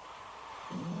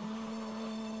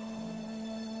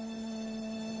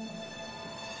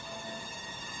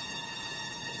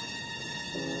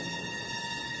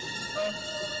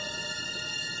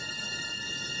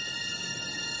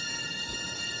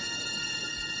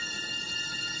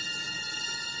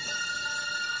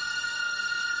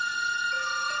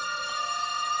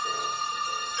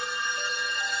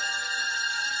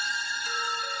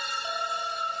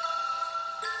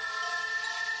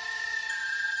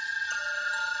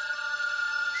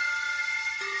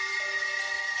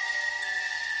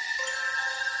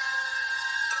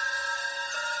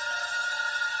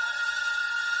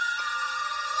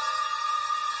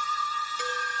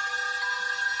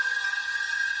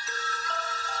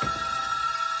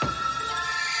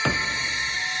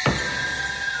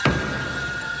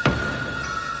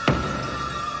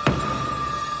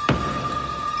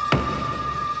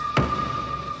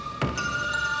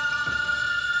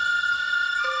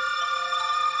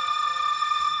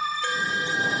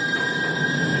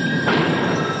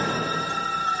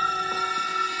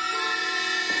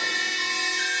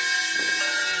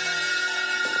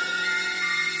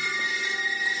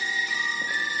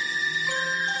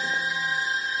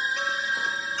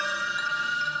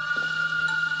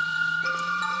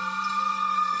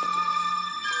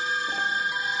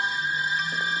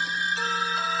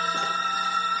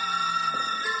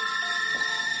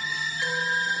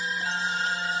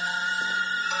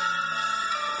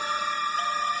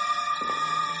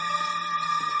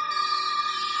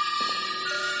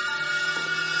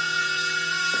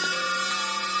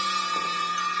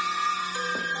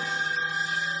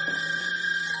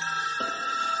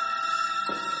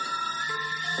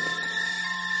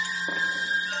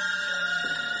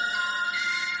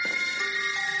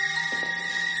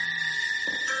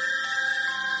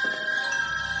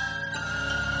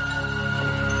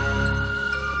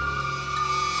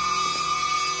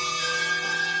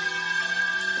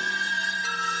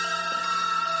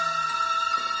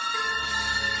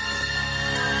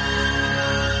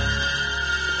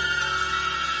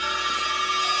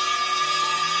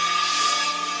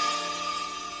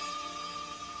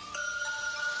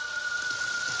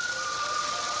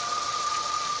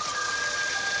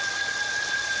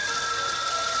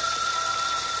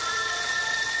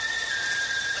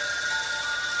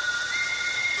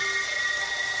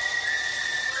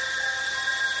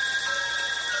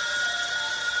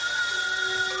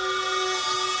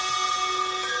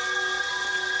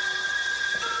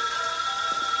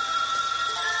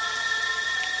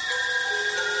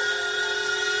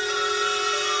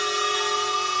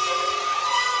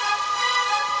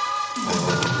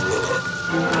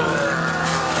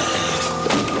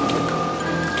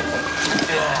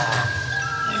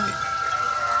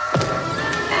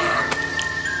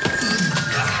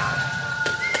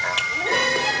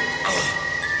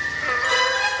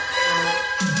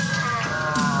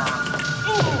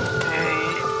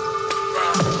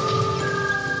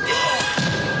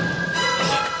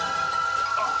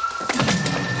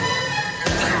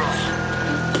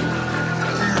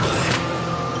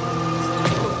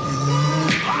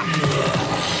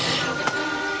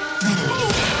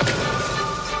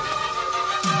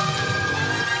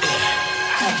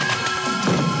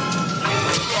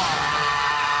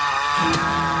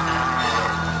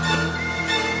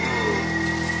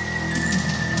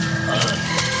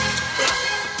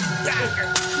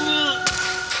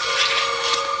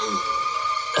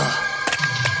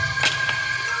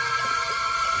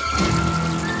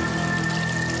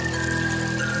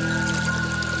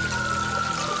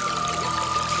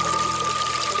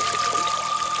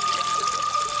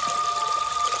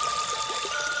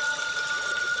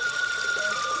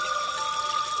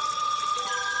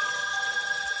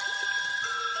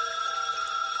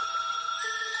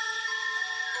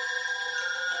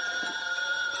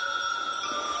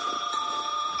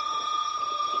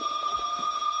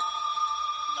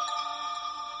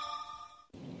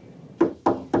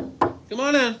 Come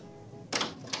on in.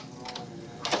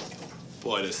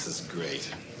 Boy, this is great.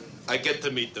 I get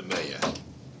to meet the mayor.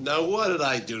 Now, what did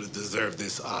I do to deserve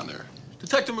this honor?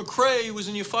 Detective McRae was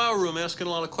in your file room asking a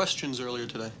lot of questions earlier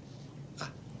today.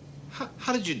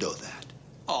 How did you know that?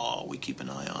 Oh, we keep an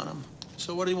eye on him.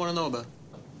 So what do you want to know about?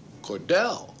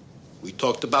 Cordell. We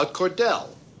talked about Cordell.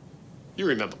 You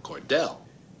remember Cordell?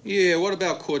 Yeah, what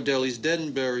about Cordell? He's dead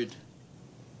and buried.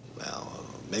 Well,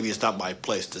 maybe it's not my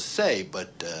place to say, but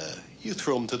you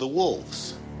threw him to the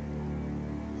wolves.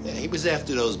 Yeah, he was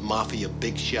after those mafia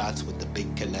big shots with the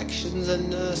big connections,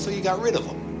 and so you got rid of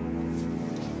him.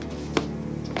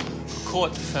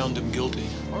 Court found him guilty.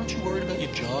 Aren't you worried about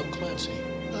your job, Clancy?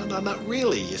 No, not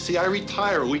really. You see, I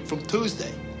retire a week from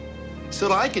Tuesday. So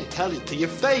that I can tell you to your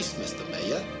face, Mr.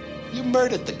 Mayor, you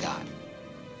murdered the guy.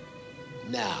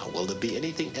 Now, will there be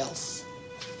anything else?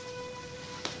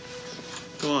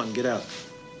 Go on, get out.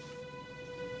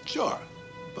 Sure.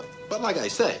 But like I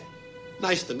say,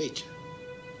 nice to meet you.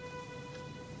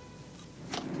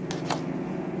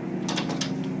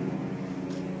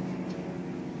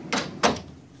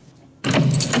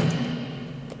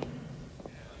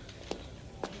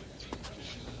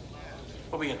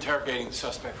 We'll be interrogating the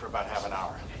suspect for about half an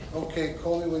hour. Okay,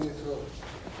 call me when you're through.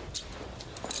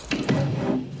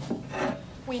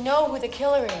 We know who the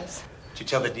killer is. Did you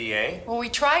tell the DA? Well, we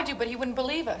tried to, but he wouldn't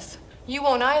believe us. You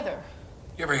won't either.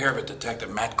 You ever hear of a Detective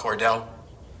Matt Cordell?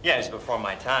 Yeah, he's before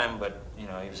my time, but, you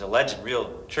know, he was a legend,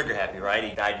 real trigger-happy, right?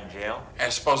 He died in jail. I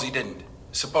suppose he didn't.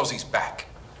 Suppose he's back.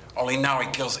 Only now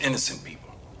he kills innocent people.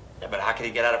 Yeah, but how could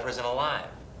he get out of prison alive?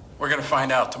 We're gonna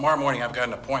find out. Tomorrow morning I've got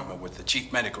an appointment with the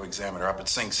chief medical examiner up at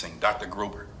Sing Sing, Dr.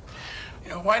 Gruber.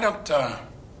 You know, why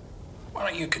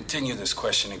don't you continue this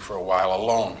questioning for a while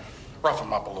alone? Rough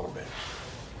him up a little bit.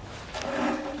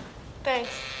 Thanks.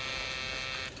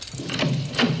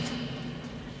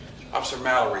 Officer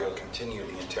Mallory will continue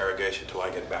the interrogation till I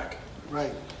get back.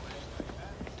 Right.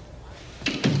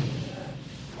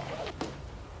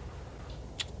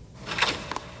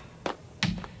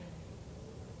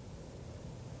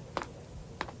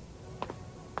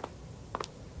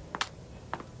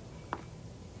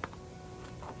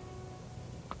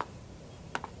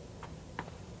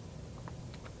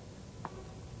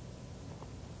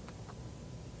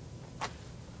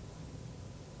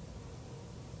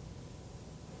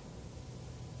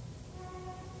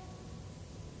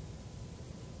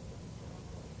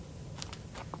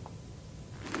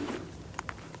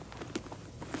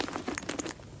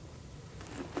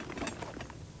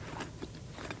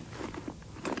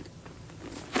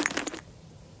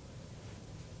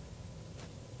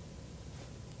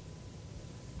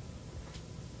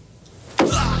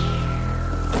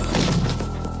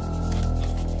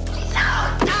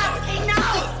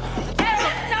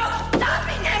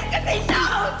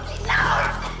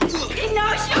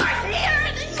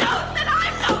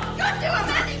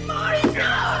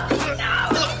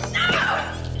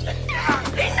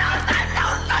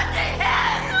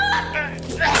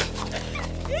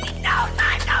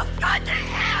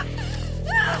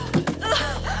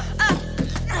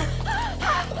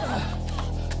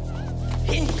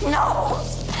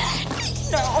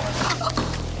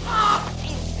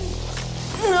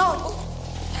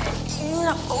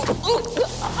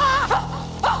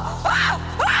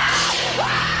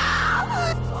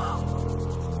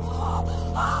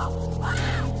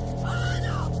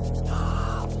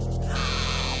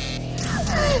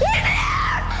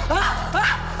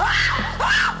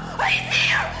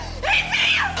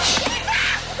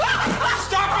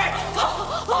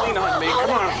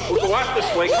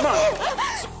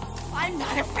 I'm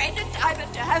not afraid to die,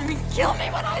 but to have him kill me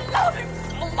when I love him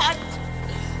so much.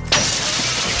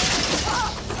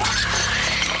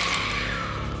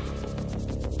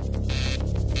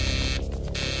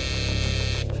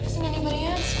 Why doesn't anybody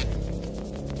answer?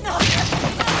 No.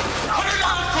 Put her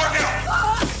down, Cordell!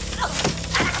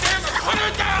 Damn it, put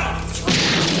her down!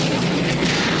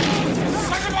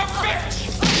 Son of a bitch!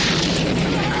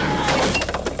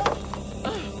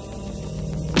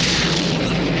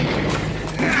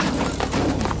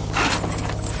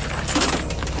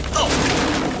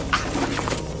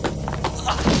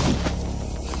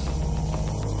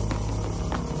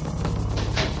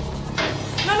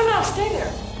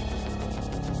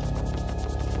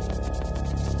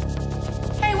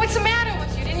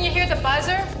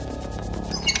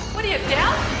 What are you, deaf?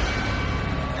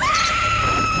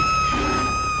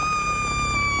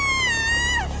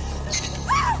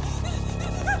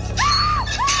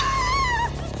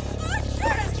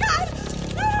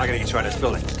 I gotta get you out of this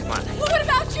building. Come on. Well, what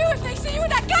about you? If they see you with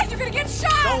that gun, you're gonna get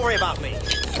shot! Don't worry about me.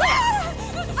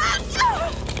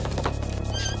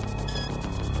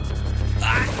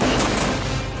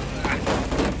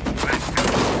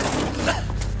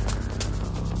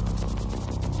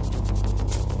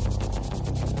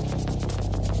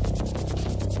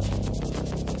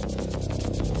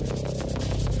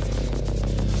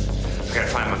 I gotta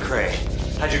find McCrae.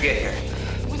 How'd you get here?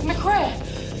 With McCrae.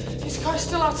 His car's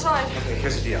still outside. Okay,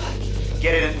 here's the deal.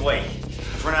 Get in and wait.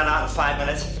 If we're not out in 5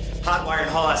 minutes, hotwire and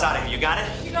haul us out of here. You got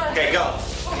it? You got it. Okay, go.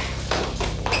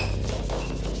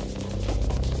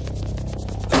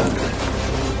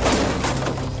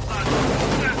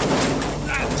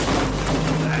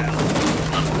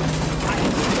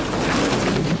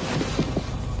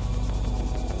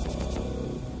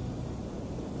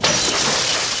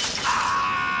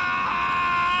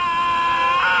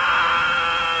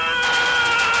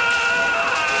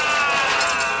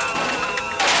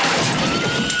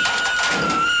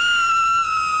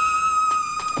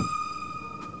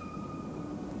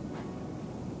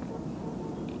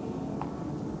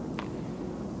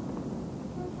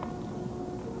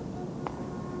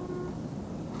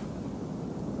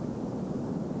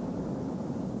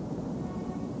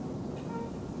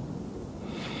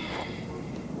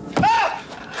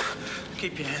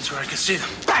 Keep your hands where I can see them.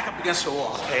 Back up against the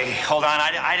wall. Hey, hold on.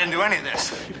 I didn't do any of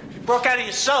this. You broke out of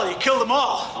your cell. You killed them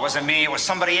all. It wasn't me. It was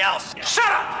somebody else. Shut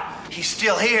up! He's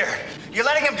still here. You're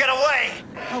letting him get away.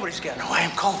 Nobody's getting away. I'm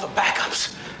calling for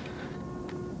backups.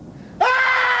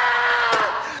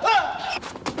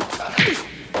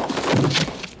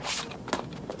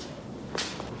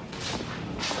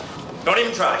 Don't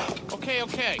even try. Okay,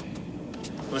 okay.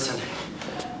 Listen,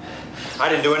 I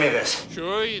didn't do any of this.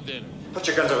 Sure you didn't. Put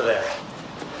your guns over there.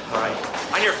 All right.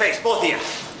 On your face, both of you.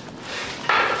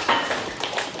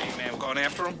 Hey, man, going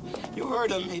after him? You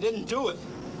heard him. He didn't do it.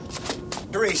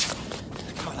 Therese,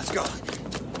 come on, let's go.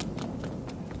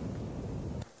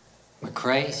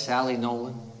 McCrae, Sally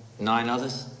Nolan, 9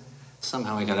 others.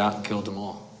 Somehow he got out and killed them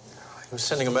all. He was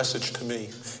sending a message to me.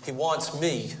 He wants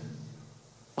me.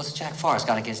 What's Jack Forrest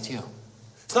got against you?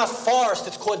 It's not Forrest,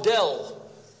 it's Cordell.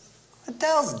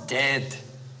 Cordell's dead.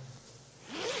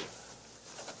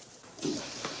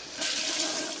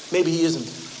 Maybe he isn't.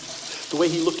 The way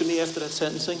he looked at me after that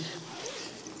sentencing,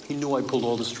 he knew I pulled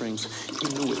all the strings. He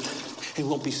knew it. He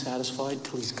won't be satisfied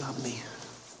till he's got me.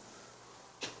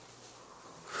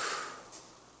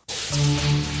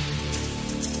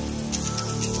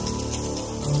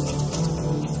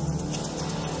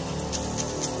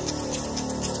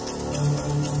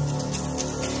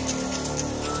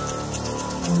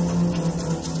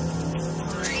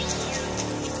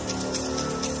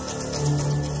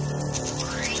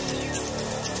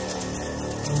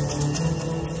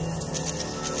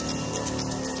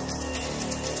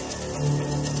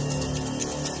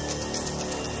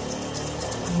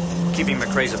 Keeping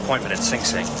McCrae's appointment at Sing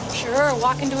Sing. Sure,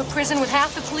 walk into a prison with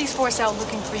half the police force out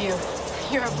looking for you.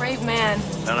 You're a brave man.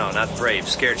 No, not brave.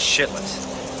 Scared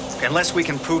shitless. Unless we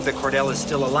can prove that Cordell is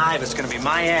still alive, it's gonna be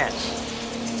my ass.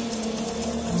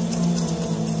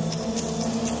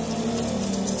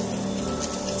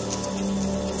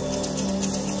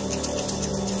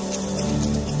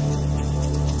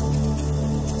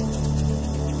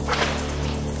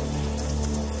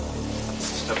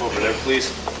 Step over there,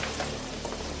 please.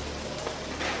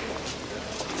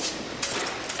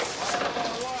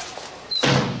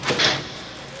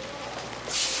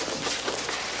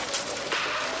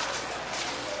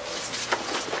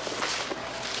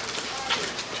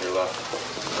 To your left.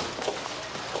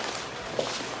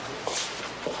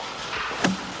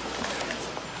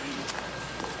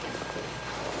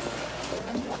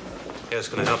 Yeah, it's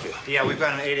gonna help you. Yeah, we've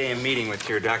got an 8 a.m. meeting with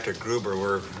your Dr. Gruber.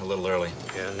 We're a little early.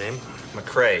 Yeah, name?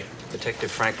 McCrae.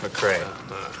 Detective Frank McCrae.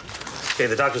 Okay,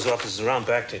 the doctor's office is around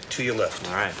back to your left.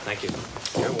 All right, thank you.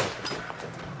 You're welcome.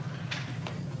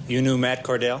 You knew Matt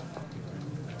Cordell?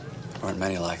 Weren't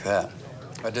many like that.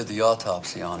 I did the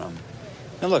autopsy on him.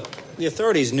 Now look, the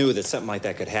authorities knew that something like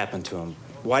that could happen to him.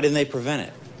 Why didn't they prevent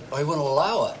it? Well, he wouldn't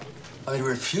allow it. I mean, he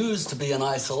refused to be in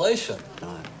isolation.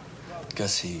 I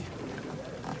guess he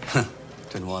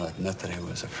didn't want to admit that he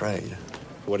was afraid.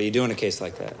 What do you do in a case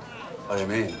like that? What do you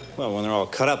mean? Well, when they're all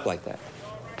cut up like that.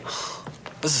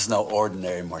 This is no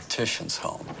ordinary mortician's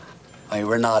home. I mean,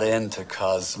 we're not into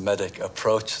cosmetic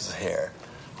approaches here.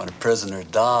 When a prisoner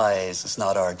dies, it's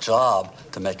not our job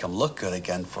to make him look good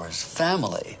again for his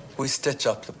family. We stitch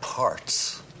up the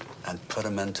parts. and put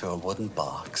him into a wooden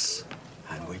box,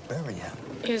 and we bury him.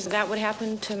 Is that what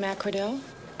happened to Matt Cordell?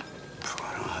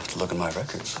 I don't have to look at my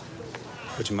records.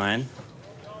 Would you mind?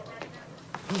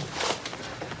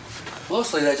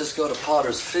 Mostly they just go to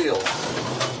Potter's Field.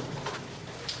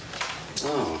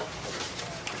 Oh.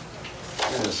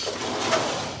 Here's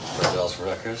Cordell's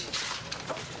records.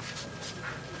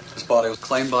 His body was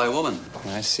claimed by a woman.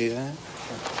 Can I see that?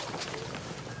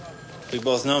 We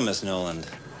both know Miss Noland.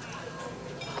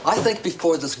 I think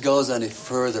before this goes any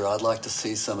further, I'd like to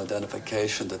see some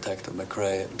identification, Detective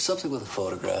McRae. Something with a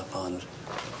photograph on it.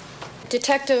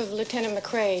 Detective Lieutenant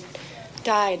McRae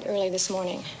died early this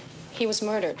morning. He was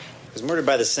murdered. He was murdered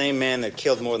by the same man that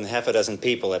killed more than half a dozen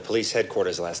people at police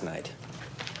headquarters last night.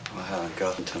 I haven't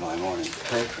gotten to my morning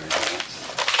paper yet.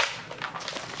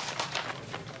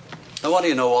 Now, why do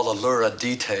you know all the lurid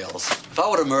details? If I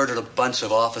would have murdered a bunch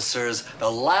of officers,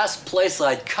 the last place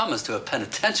I'd come is to a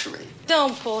penitentiary.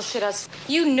 Don't bullshit us.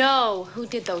 You know who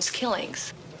did those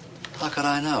killings. How could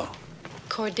I know?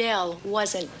 Cordell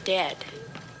wasn't dead.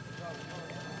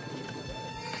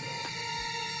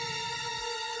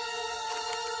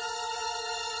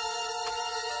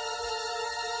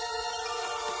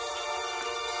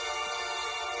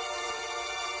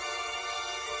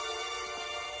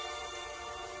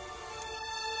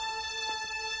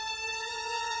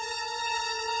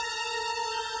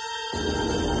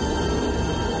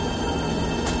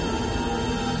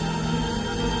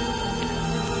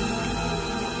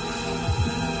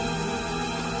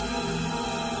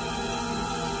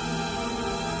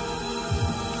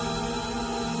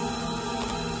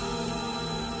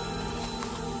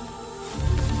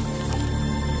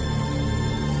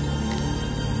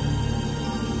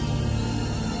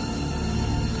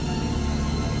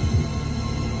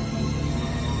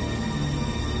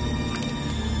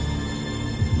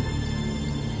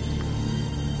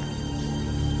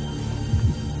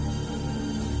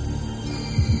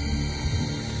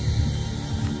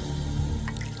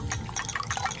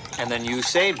 And then you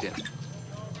saved him.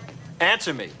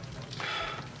 Answer me.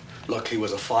 Look, he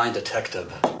was a fine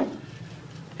detective.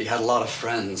 He had a lot of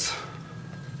friends.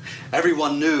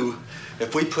 Everyone knew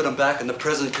if we put him back in the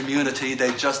prison community,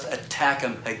 they'd just attack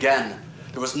him again.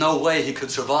 There was no way he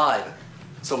could survive.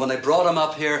 So when they brought him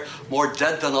up here, more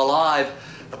dead than alive,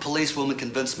 a policewoman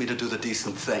convinced me to do the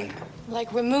decent thing.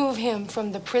 Like remove him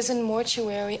from the prison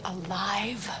mortuary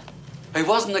alive? He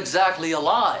wasn't exactly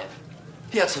alive.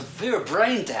 He had severe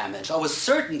brain damage. I was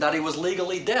certain that he was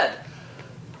legally dead.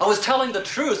 I was telling the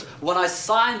truth when I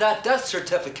signed that death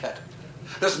certificate.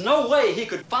 There's no way he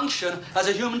could function as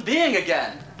a human being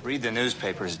again. Read the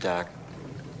newspapers, Doc.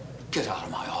 Get out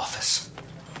of my office.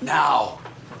 Now.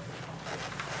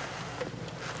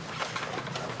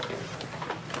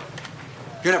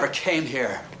 You never came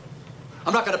here.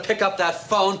 I'm not going to pick up that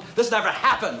phone. This never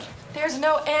happened. There's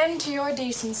no end to your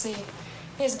decency,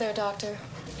 is there, Doctor?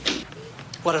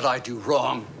 What did I do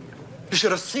wrong? You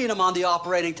should have seen him on the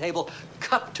operating table,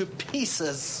 cut to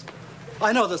pieces.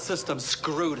 I know the system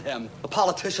screwed him. The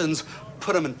politicians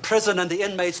put him in prison and the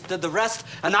inmates did the rest,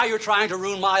 and now you're trying to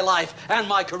ruin my life and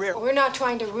my career. We're not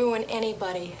trying to ruin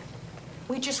anybody.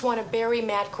 We just want to bury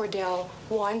Matt Cordell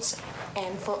once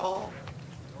and for all.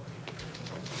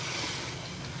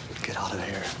 Get out of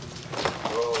here.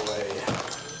 Go away.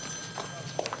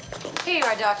 Here you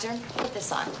are, Doctor. Put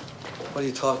this on. What are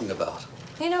you talking about?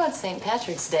 You know it's St.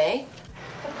 Patrick's Day.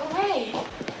 The parade.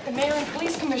 The mayor and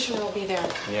police commissioner will be there.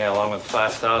 Yeah, along with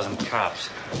 5,000 cops.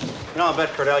 You know, I bet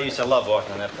Cordell used to love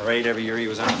walking on that parade every year he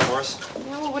was on the force.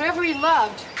 Well, whatever he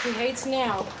loved, he hates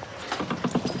now.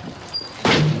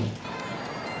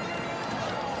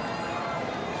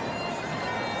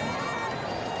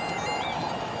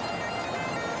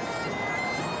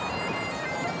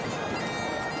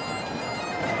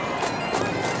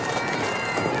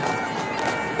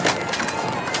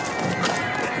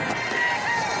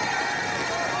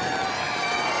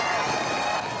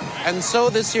 And so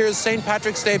this year's St.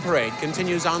 Patrick's Day Parade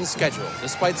continues on schedule,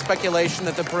 despite speculation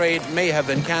that the parade may have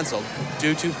been canceled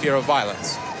due to fear of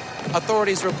violence.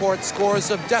 Authorities report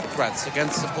scores of death threats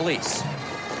against the police,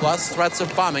 plus threats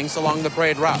of bombings along the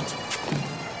parade route.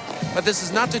 But this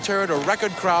has not deterred a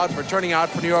record crowd for turning out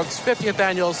for New York's 50th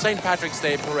annual St. Patrick's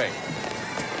Day Parade.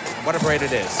 What a parade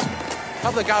it is.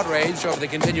 Public outrage over the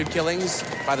continued killings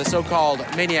by the so-called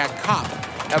MANIAC cop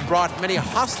have brought many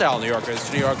hostile New Yorkers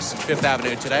to New York's Fifth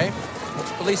Avenue today.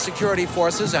 Police security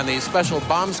forces and the special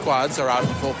bomb squads are out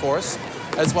in full force,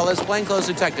 as well as plainclothes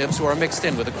detectives who are mixed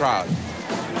in with the crowd.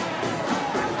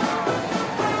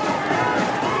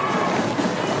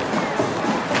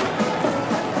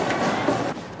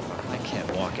 I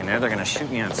can't walk in there. They're going to shoot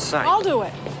me on sight. I'll do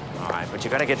it. All right, But you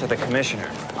gotta get to the commissioner.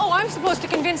 Oh, I'm supposed to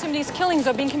convince him these killings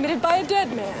are being committed by a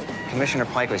dead man. Commissioner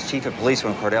Pike was chief of police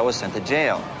when Cordell was sent to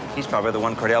jail. He's probably the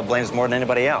one Cordell blames more than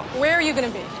anybody else. Where are you gonna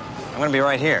be? I'm gonna be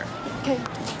right here. Okay.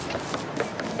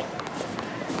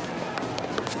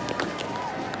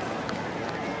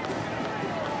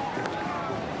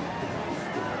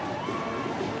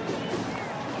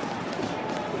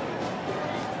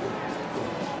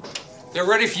 They're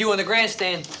ready for you on the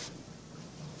grandstand.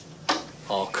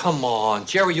 Oh, come on.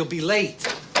 Jerry, you'll be late.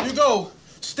 You go.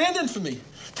 Stand in for me.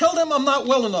 Tell them I'm not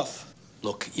well enough.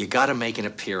 Look, you gotta make an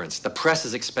appearance. The press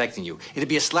is expecting you. It'd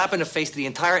be a slap in the face to the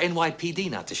entire NYPD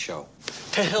not to show.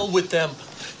 To hell with them.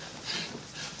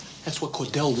 That's what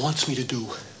Cordell wants me to do.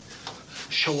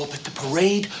 Show up at the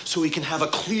parade so he can have a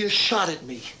clear shot at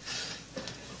me.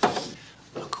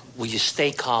 Look, will you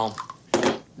stay calm?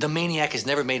 The maniac has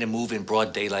never made a move in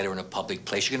broad daylight or in a public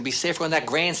place. You're gonna be safer on that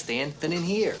grandstand than in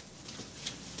here.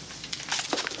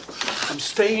 I'm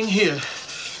staying here.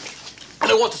 And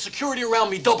I want the security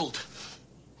around me doubled.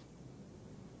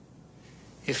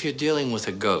 If you're dealing with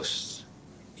a ghost,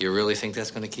 you really think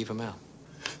that's gonna keep him out?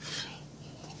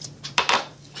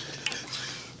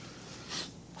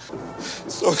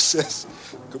 So says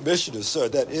Commissioner, sir,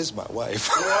 that is my wife.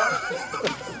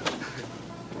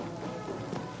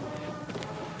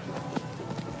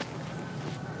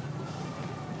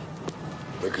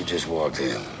 Look who just walked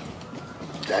in.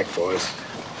 Jack Forrest,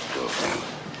 girlfriend.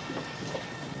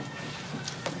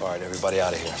 All right, everybody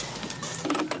out of here.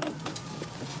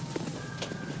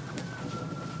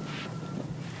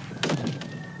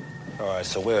 All right,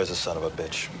 so where is the son of a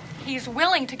bitch? He's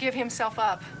willing to give himself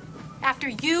up. After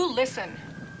you listen.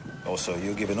 Oh, so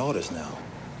you're giving orders now?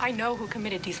 I know who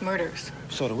committed these murders.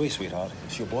 So do we, sweetheart.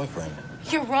 It's your boyfriend.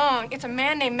 You're wrong. It's a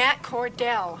man named Matt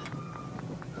Cordell.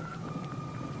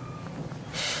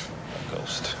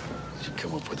 Ghost. Did you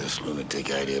come up with this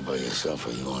lunatic idea by yourself, or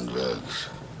are you on drugs?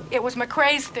 It was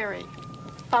McCrae's theory,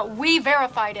 but we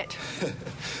verified it.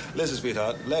 Listen,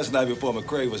 sweetheart, last night before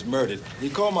McCrae was murdered, he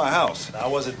called my house. I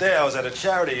wasn't there. I was at a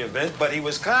charity event, but he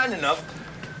was kind enough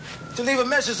to leave a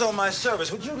message on my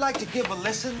service. Would you like to give a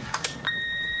listen?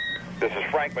 This is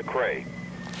Frank McCrae.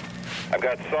 I've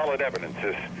got solid evidence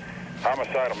this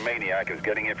homicidal maniac is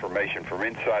getting information from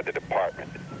inside the department.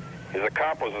 His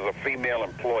accomplice is a female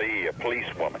employee, a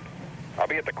policewoman. I'll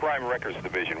be at the Crime Records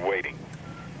Division waiting.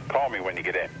 Call me when you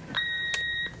get in.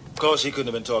 Of course, he couldn't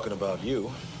have been talking about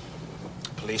you. A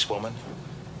policewoman,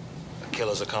 a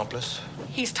killer's accomplice.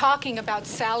 He's talking about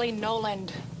Sally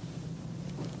Noland.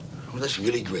 Well, that's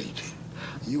really great.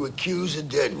 You accuse a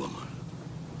dead woman.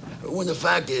 When the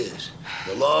fact is,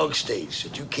 the log states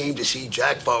that you came to see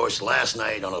Jack Forrest last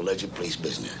night on alleged police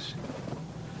business.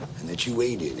 And that you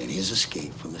aided in his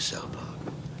escape from the cell block.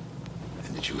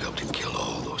 And that you helped him kill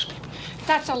all those people.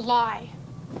 That's a lie.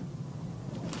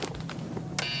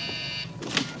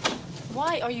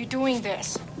 Why are you doing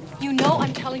this? You know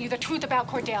I'm telling you the truth about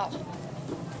Cordell.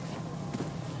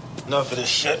 Enough of this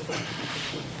shit.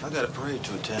 I got a parade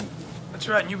to attend. That's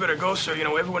right, and you better go, sir. You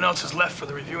know, everyone else is left for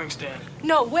the reviewing stand.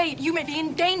 No, wait. You may be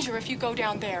in danger if you go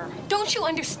down there. Don't you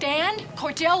understand?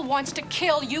 Cordell wants to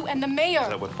kill you and the mayor. Is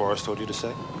that what Forrest told you to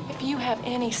say? If you have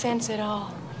any sense at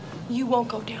all, you won't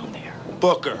go down there.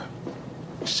 Booker.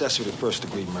 Accessory to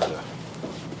first-degree murder.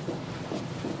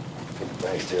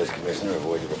 Backstairs, Commissioner.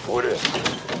 Avoid the reporter.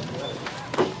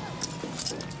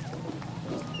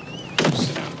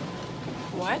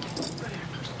 What?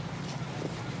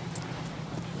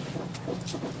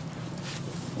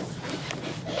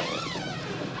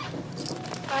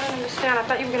 I don't understand. I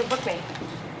thought you were going to book me.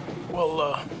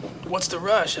 Well, what's the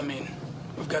rush? I mean,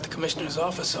 we've got the commissioner's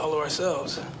office all to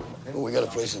ourselves. Well, we got a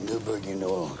place in Newburgh, you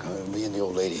know. Me and the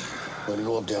old lady. We're gonna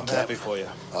go up there. I'm happy for you.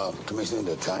 Commissioner,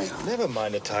 the tie. Never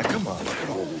mind the tie. Come on.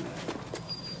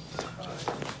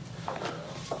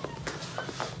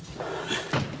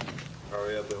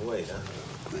 Hurry up and wait, huh?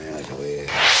 Man, I can wait.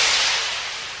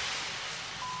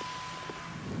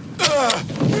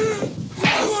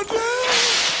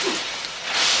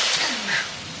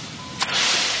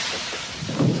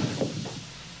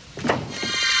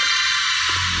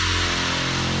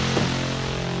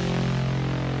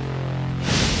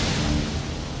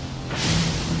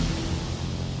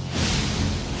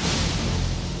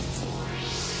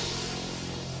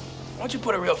 Why don't you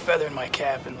put a real feather in my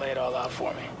cap and lay it all out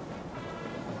for me?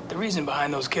 The reason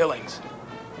behind those killings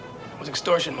was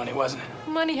extortion money, wasn't it?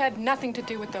 Money had nothing to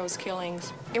do with those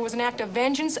killings. It was an act of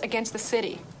vengeance against the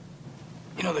city.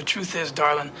 You know, the truth is,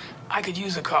 darling, I could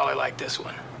use a caller like this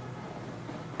one.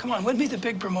 Come on, win me the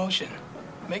big promotion.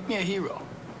 Make me a hero.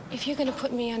 If you're going to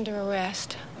put me under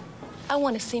arrest, I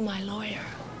want to see my lawyer.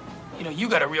 You know, you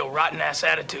got a real rotten-ass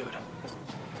attitude.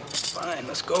 Fine,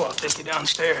 let's go. I'll take you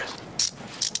downstairs.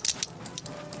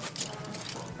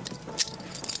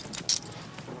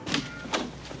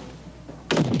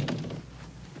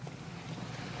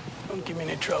 Don't give me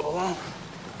any trouble, huh?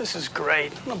 This is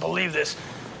great. I don't believe this.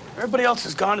 Everybody else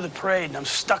has gone to the parade, and I'm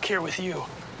stuck here with you.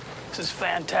 This is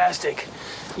fantastic.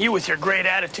 You with your great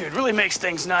attitude really makes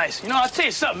things nice. You know, I'll tell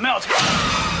you something else.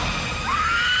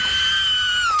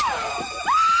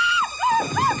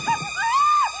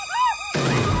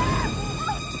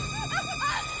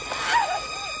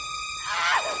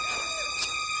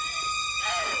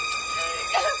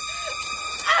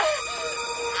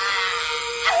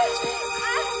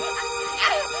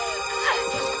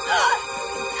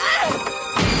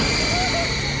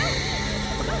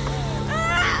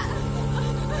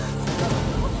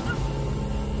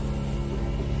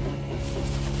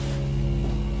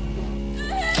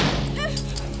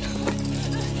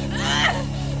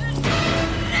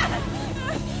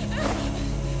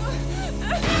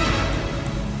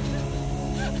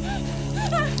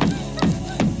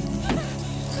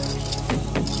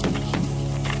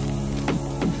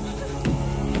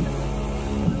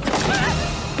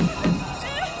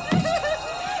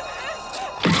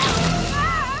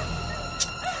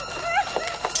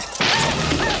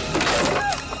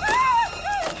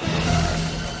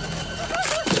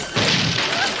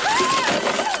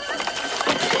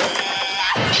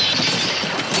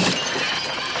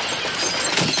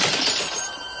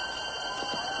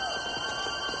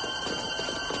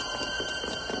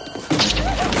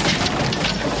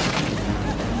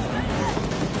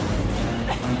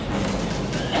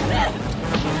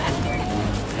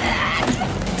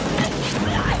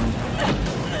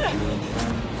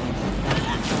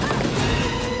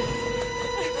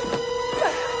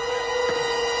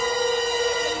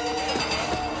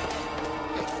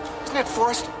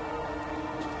 Forrest.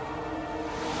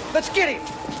 Let's get him.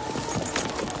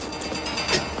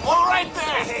 All right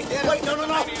there. Hey, wait, no. All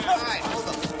right, hold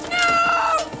up.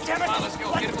 No! Damn it. Come on, let's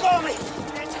go. Let go of me.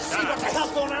 Can't you see what the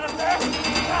hell's going on up there?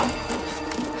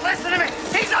 Listen to me.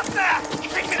 He's up there.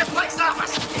 Take me to the police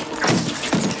office.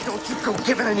 Don't you go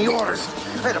giving any orders.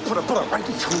 I had to put a bullet right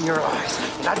between your eyes,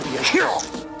 and I'd be a hero.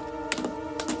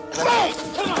 Hey,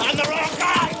 come on. I'm the wrong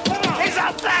guy. Come on. He's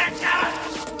up there.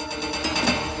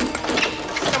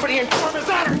 Somebody inform his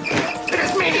honor that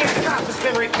his maniac cop has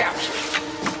been recaptured.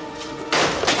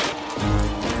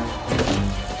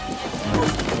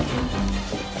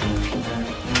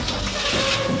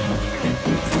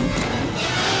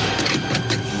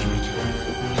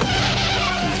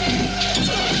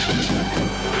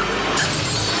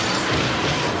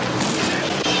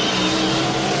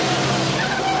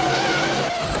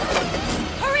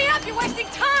 Hurry up, you're wasting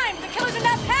time. The killer's in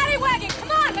that paddy wagon.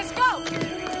 Come on, let's go.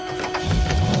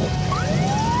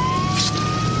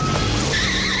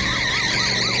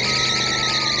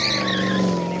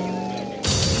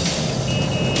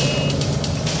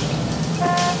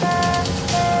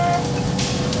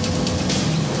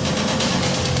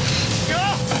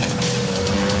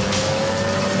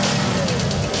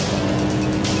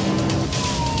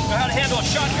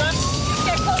 Shotgun? Just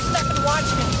get close enough and watch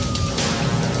me.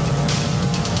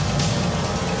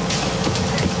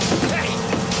 Hey!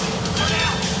 Come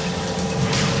out!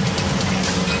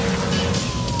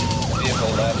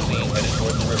 Vehicle last seen headed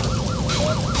toward the river.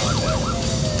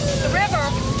 The river?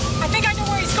 I think I know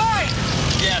where he's going.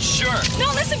 Yeah, sure.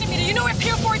 No, listen to me. Do you know where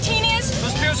Pier 14 is?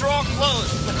 Those piers are all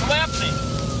closed. They're collapsing.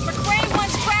 McRae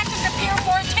once tracked him to Pier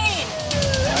 14.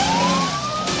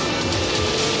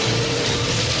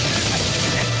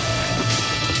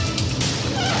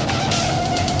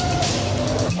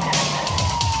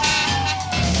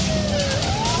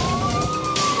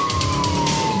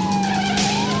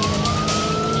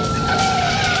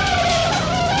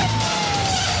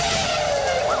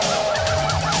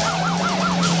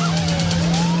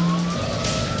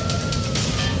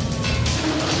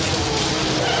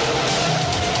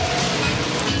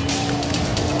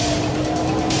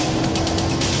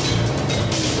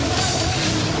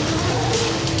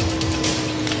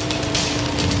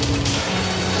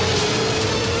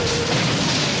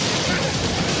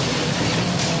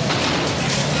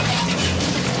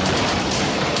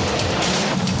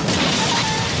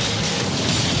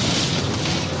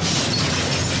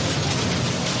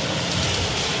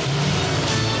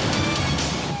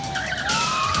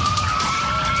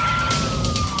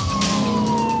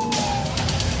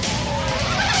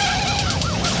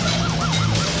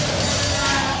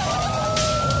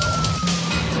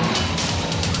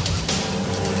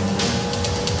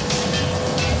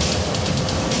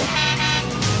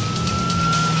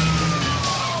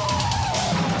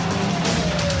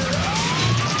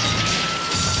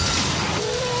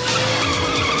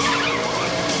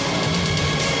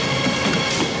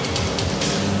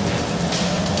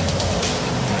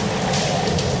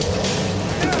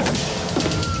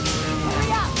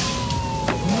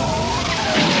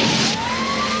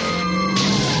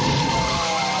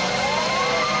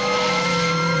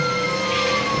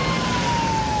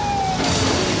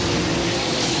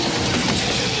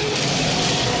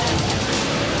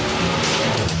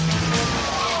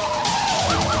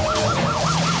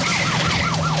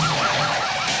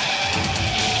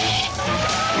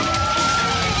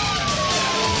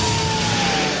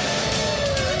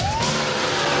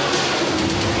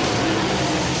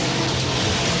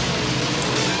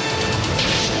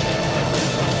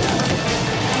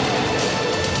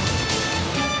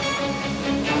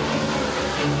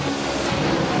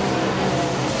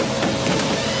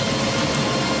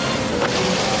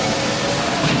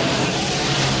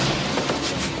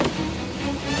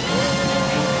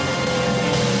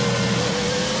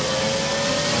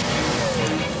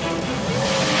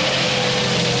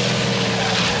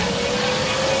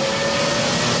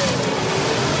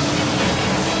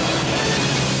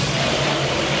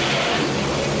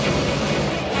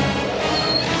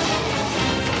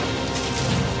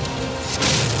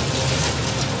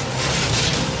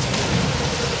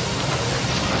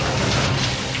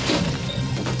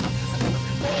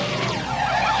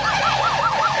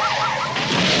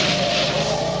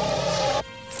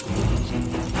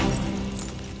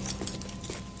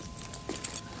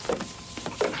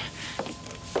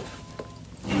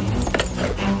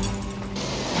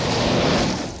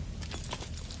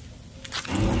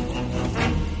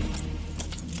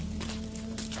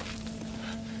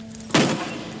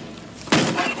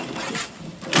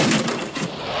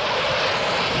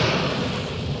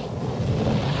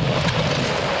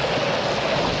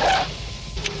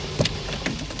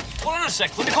 a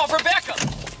sec. Let me call for a backup.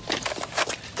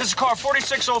 This is car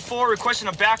 4604 requesting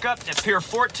a backup at Pier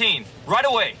 14. Right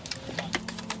away.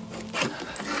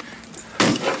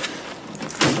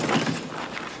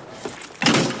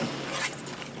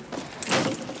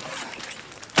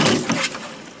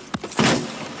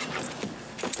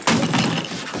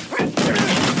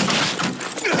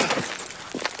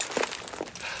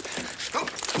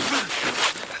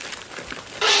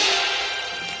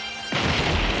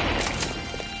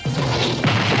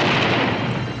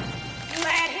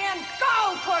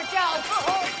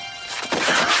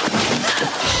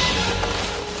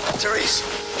 Therese,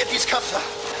 get these cuffs out.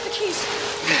 The keys.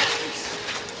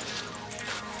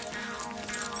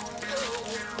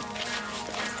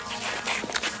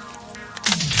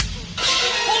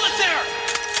 Hold it there!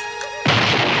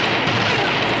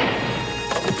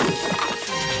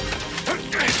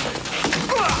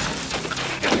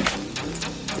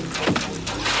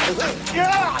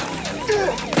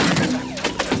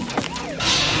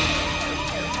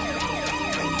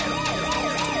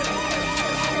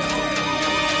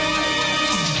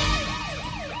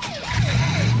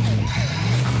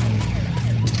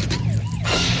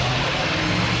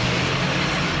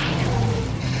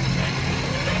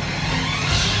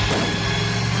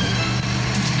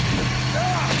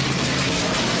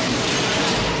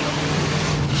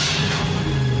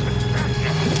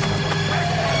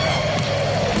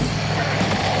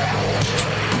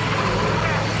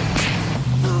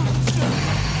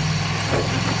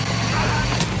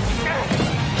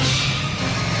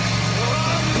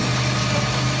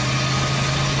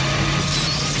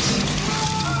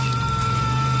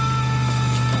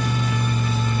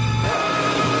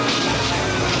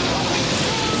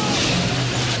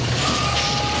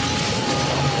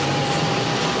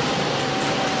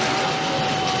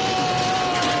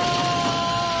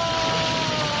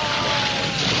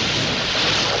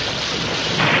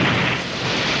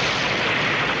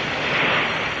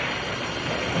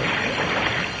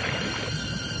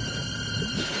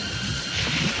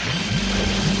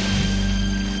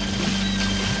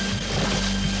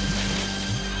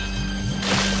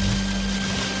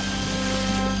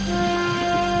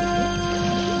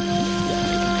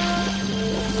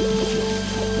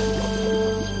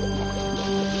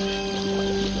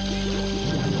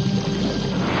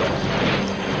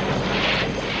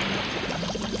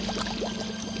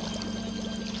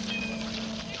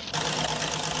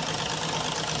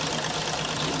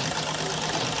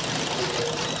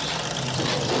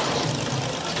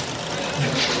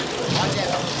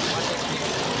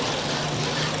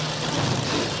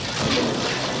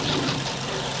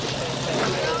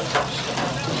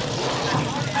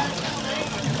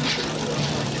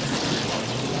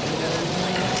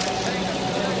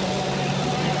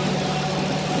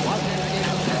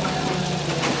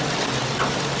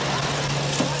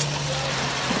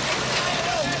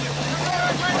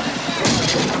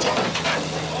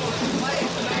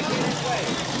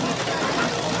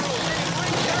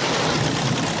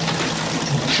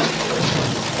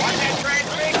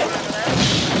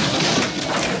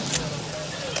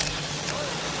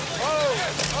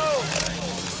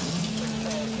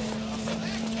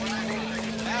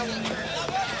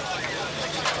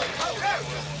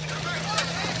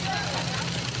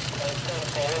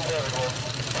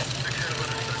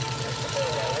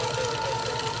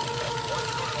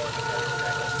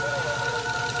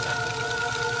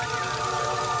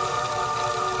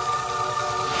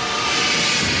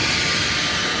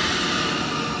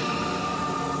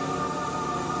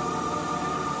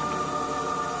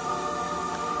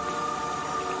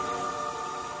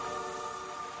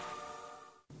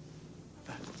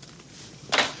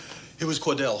 It was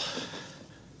Cordell.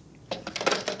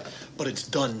 But it's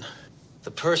done.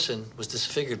 The person was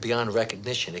disfigured beyond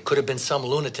recognition. It could have been some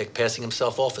lunatic passing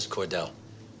himself off as Cordell.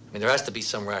 I mean, there has to be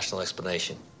some rational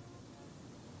explanation.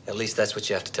 At least that's what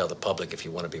you have to tell the public if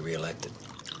you want to be reelected.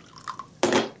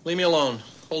 Leave me alone.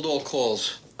 Hold all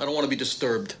calls. I don't want to be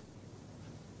disturbed.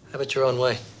 Have it your own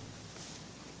way.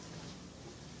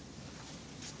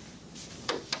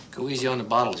 Go easy on the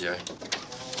bottle, Jerry.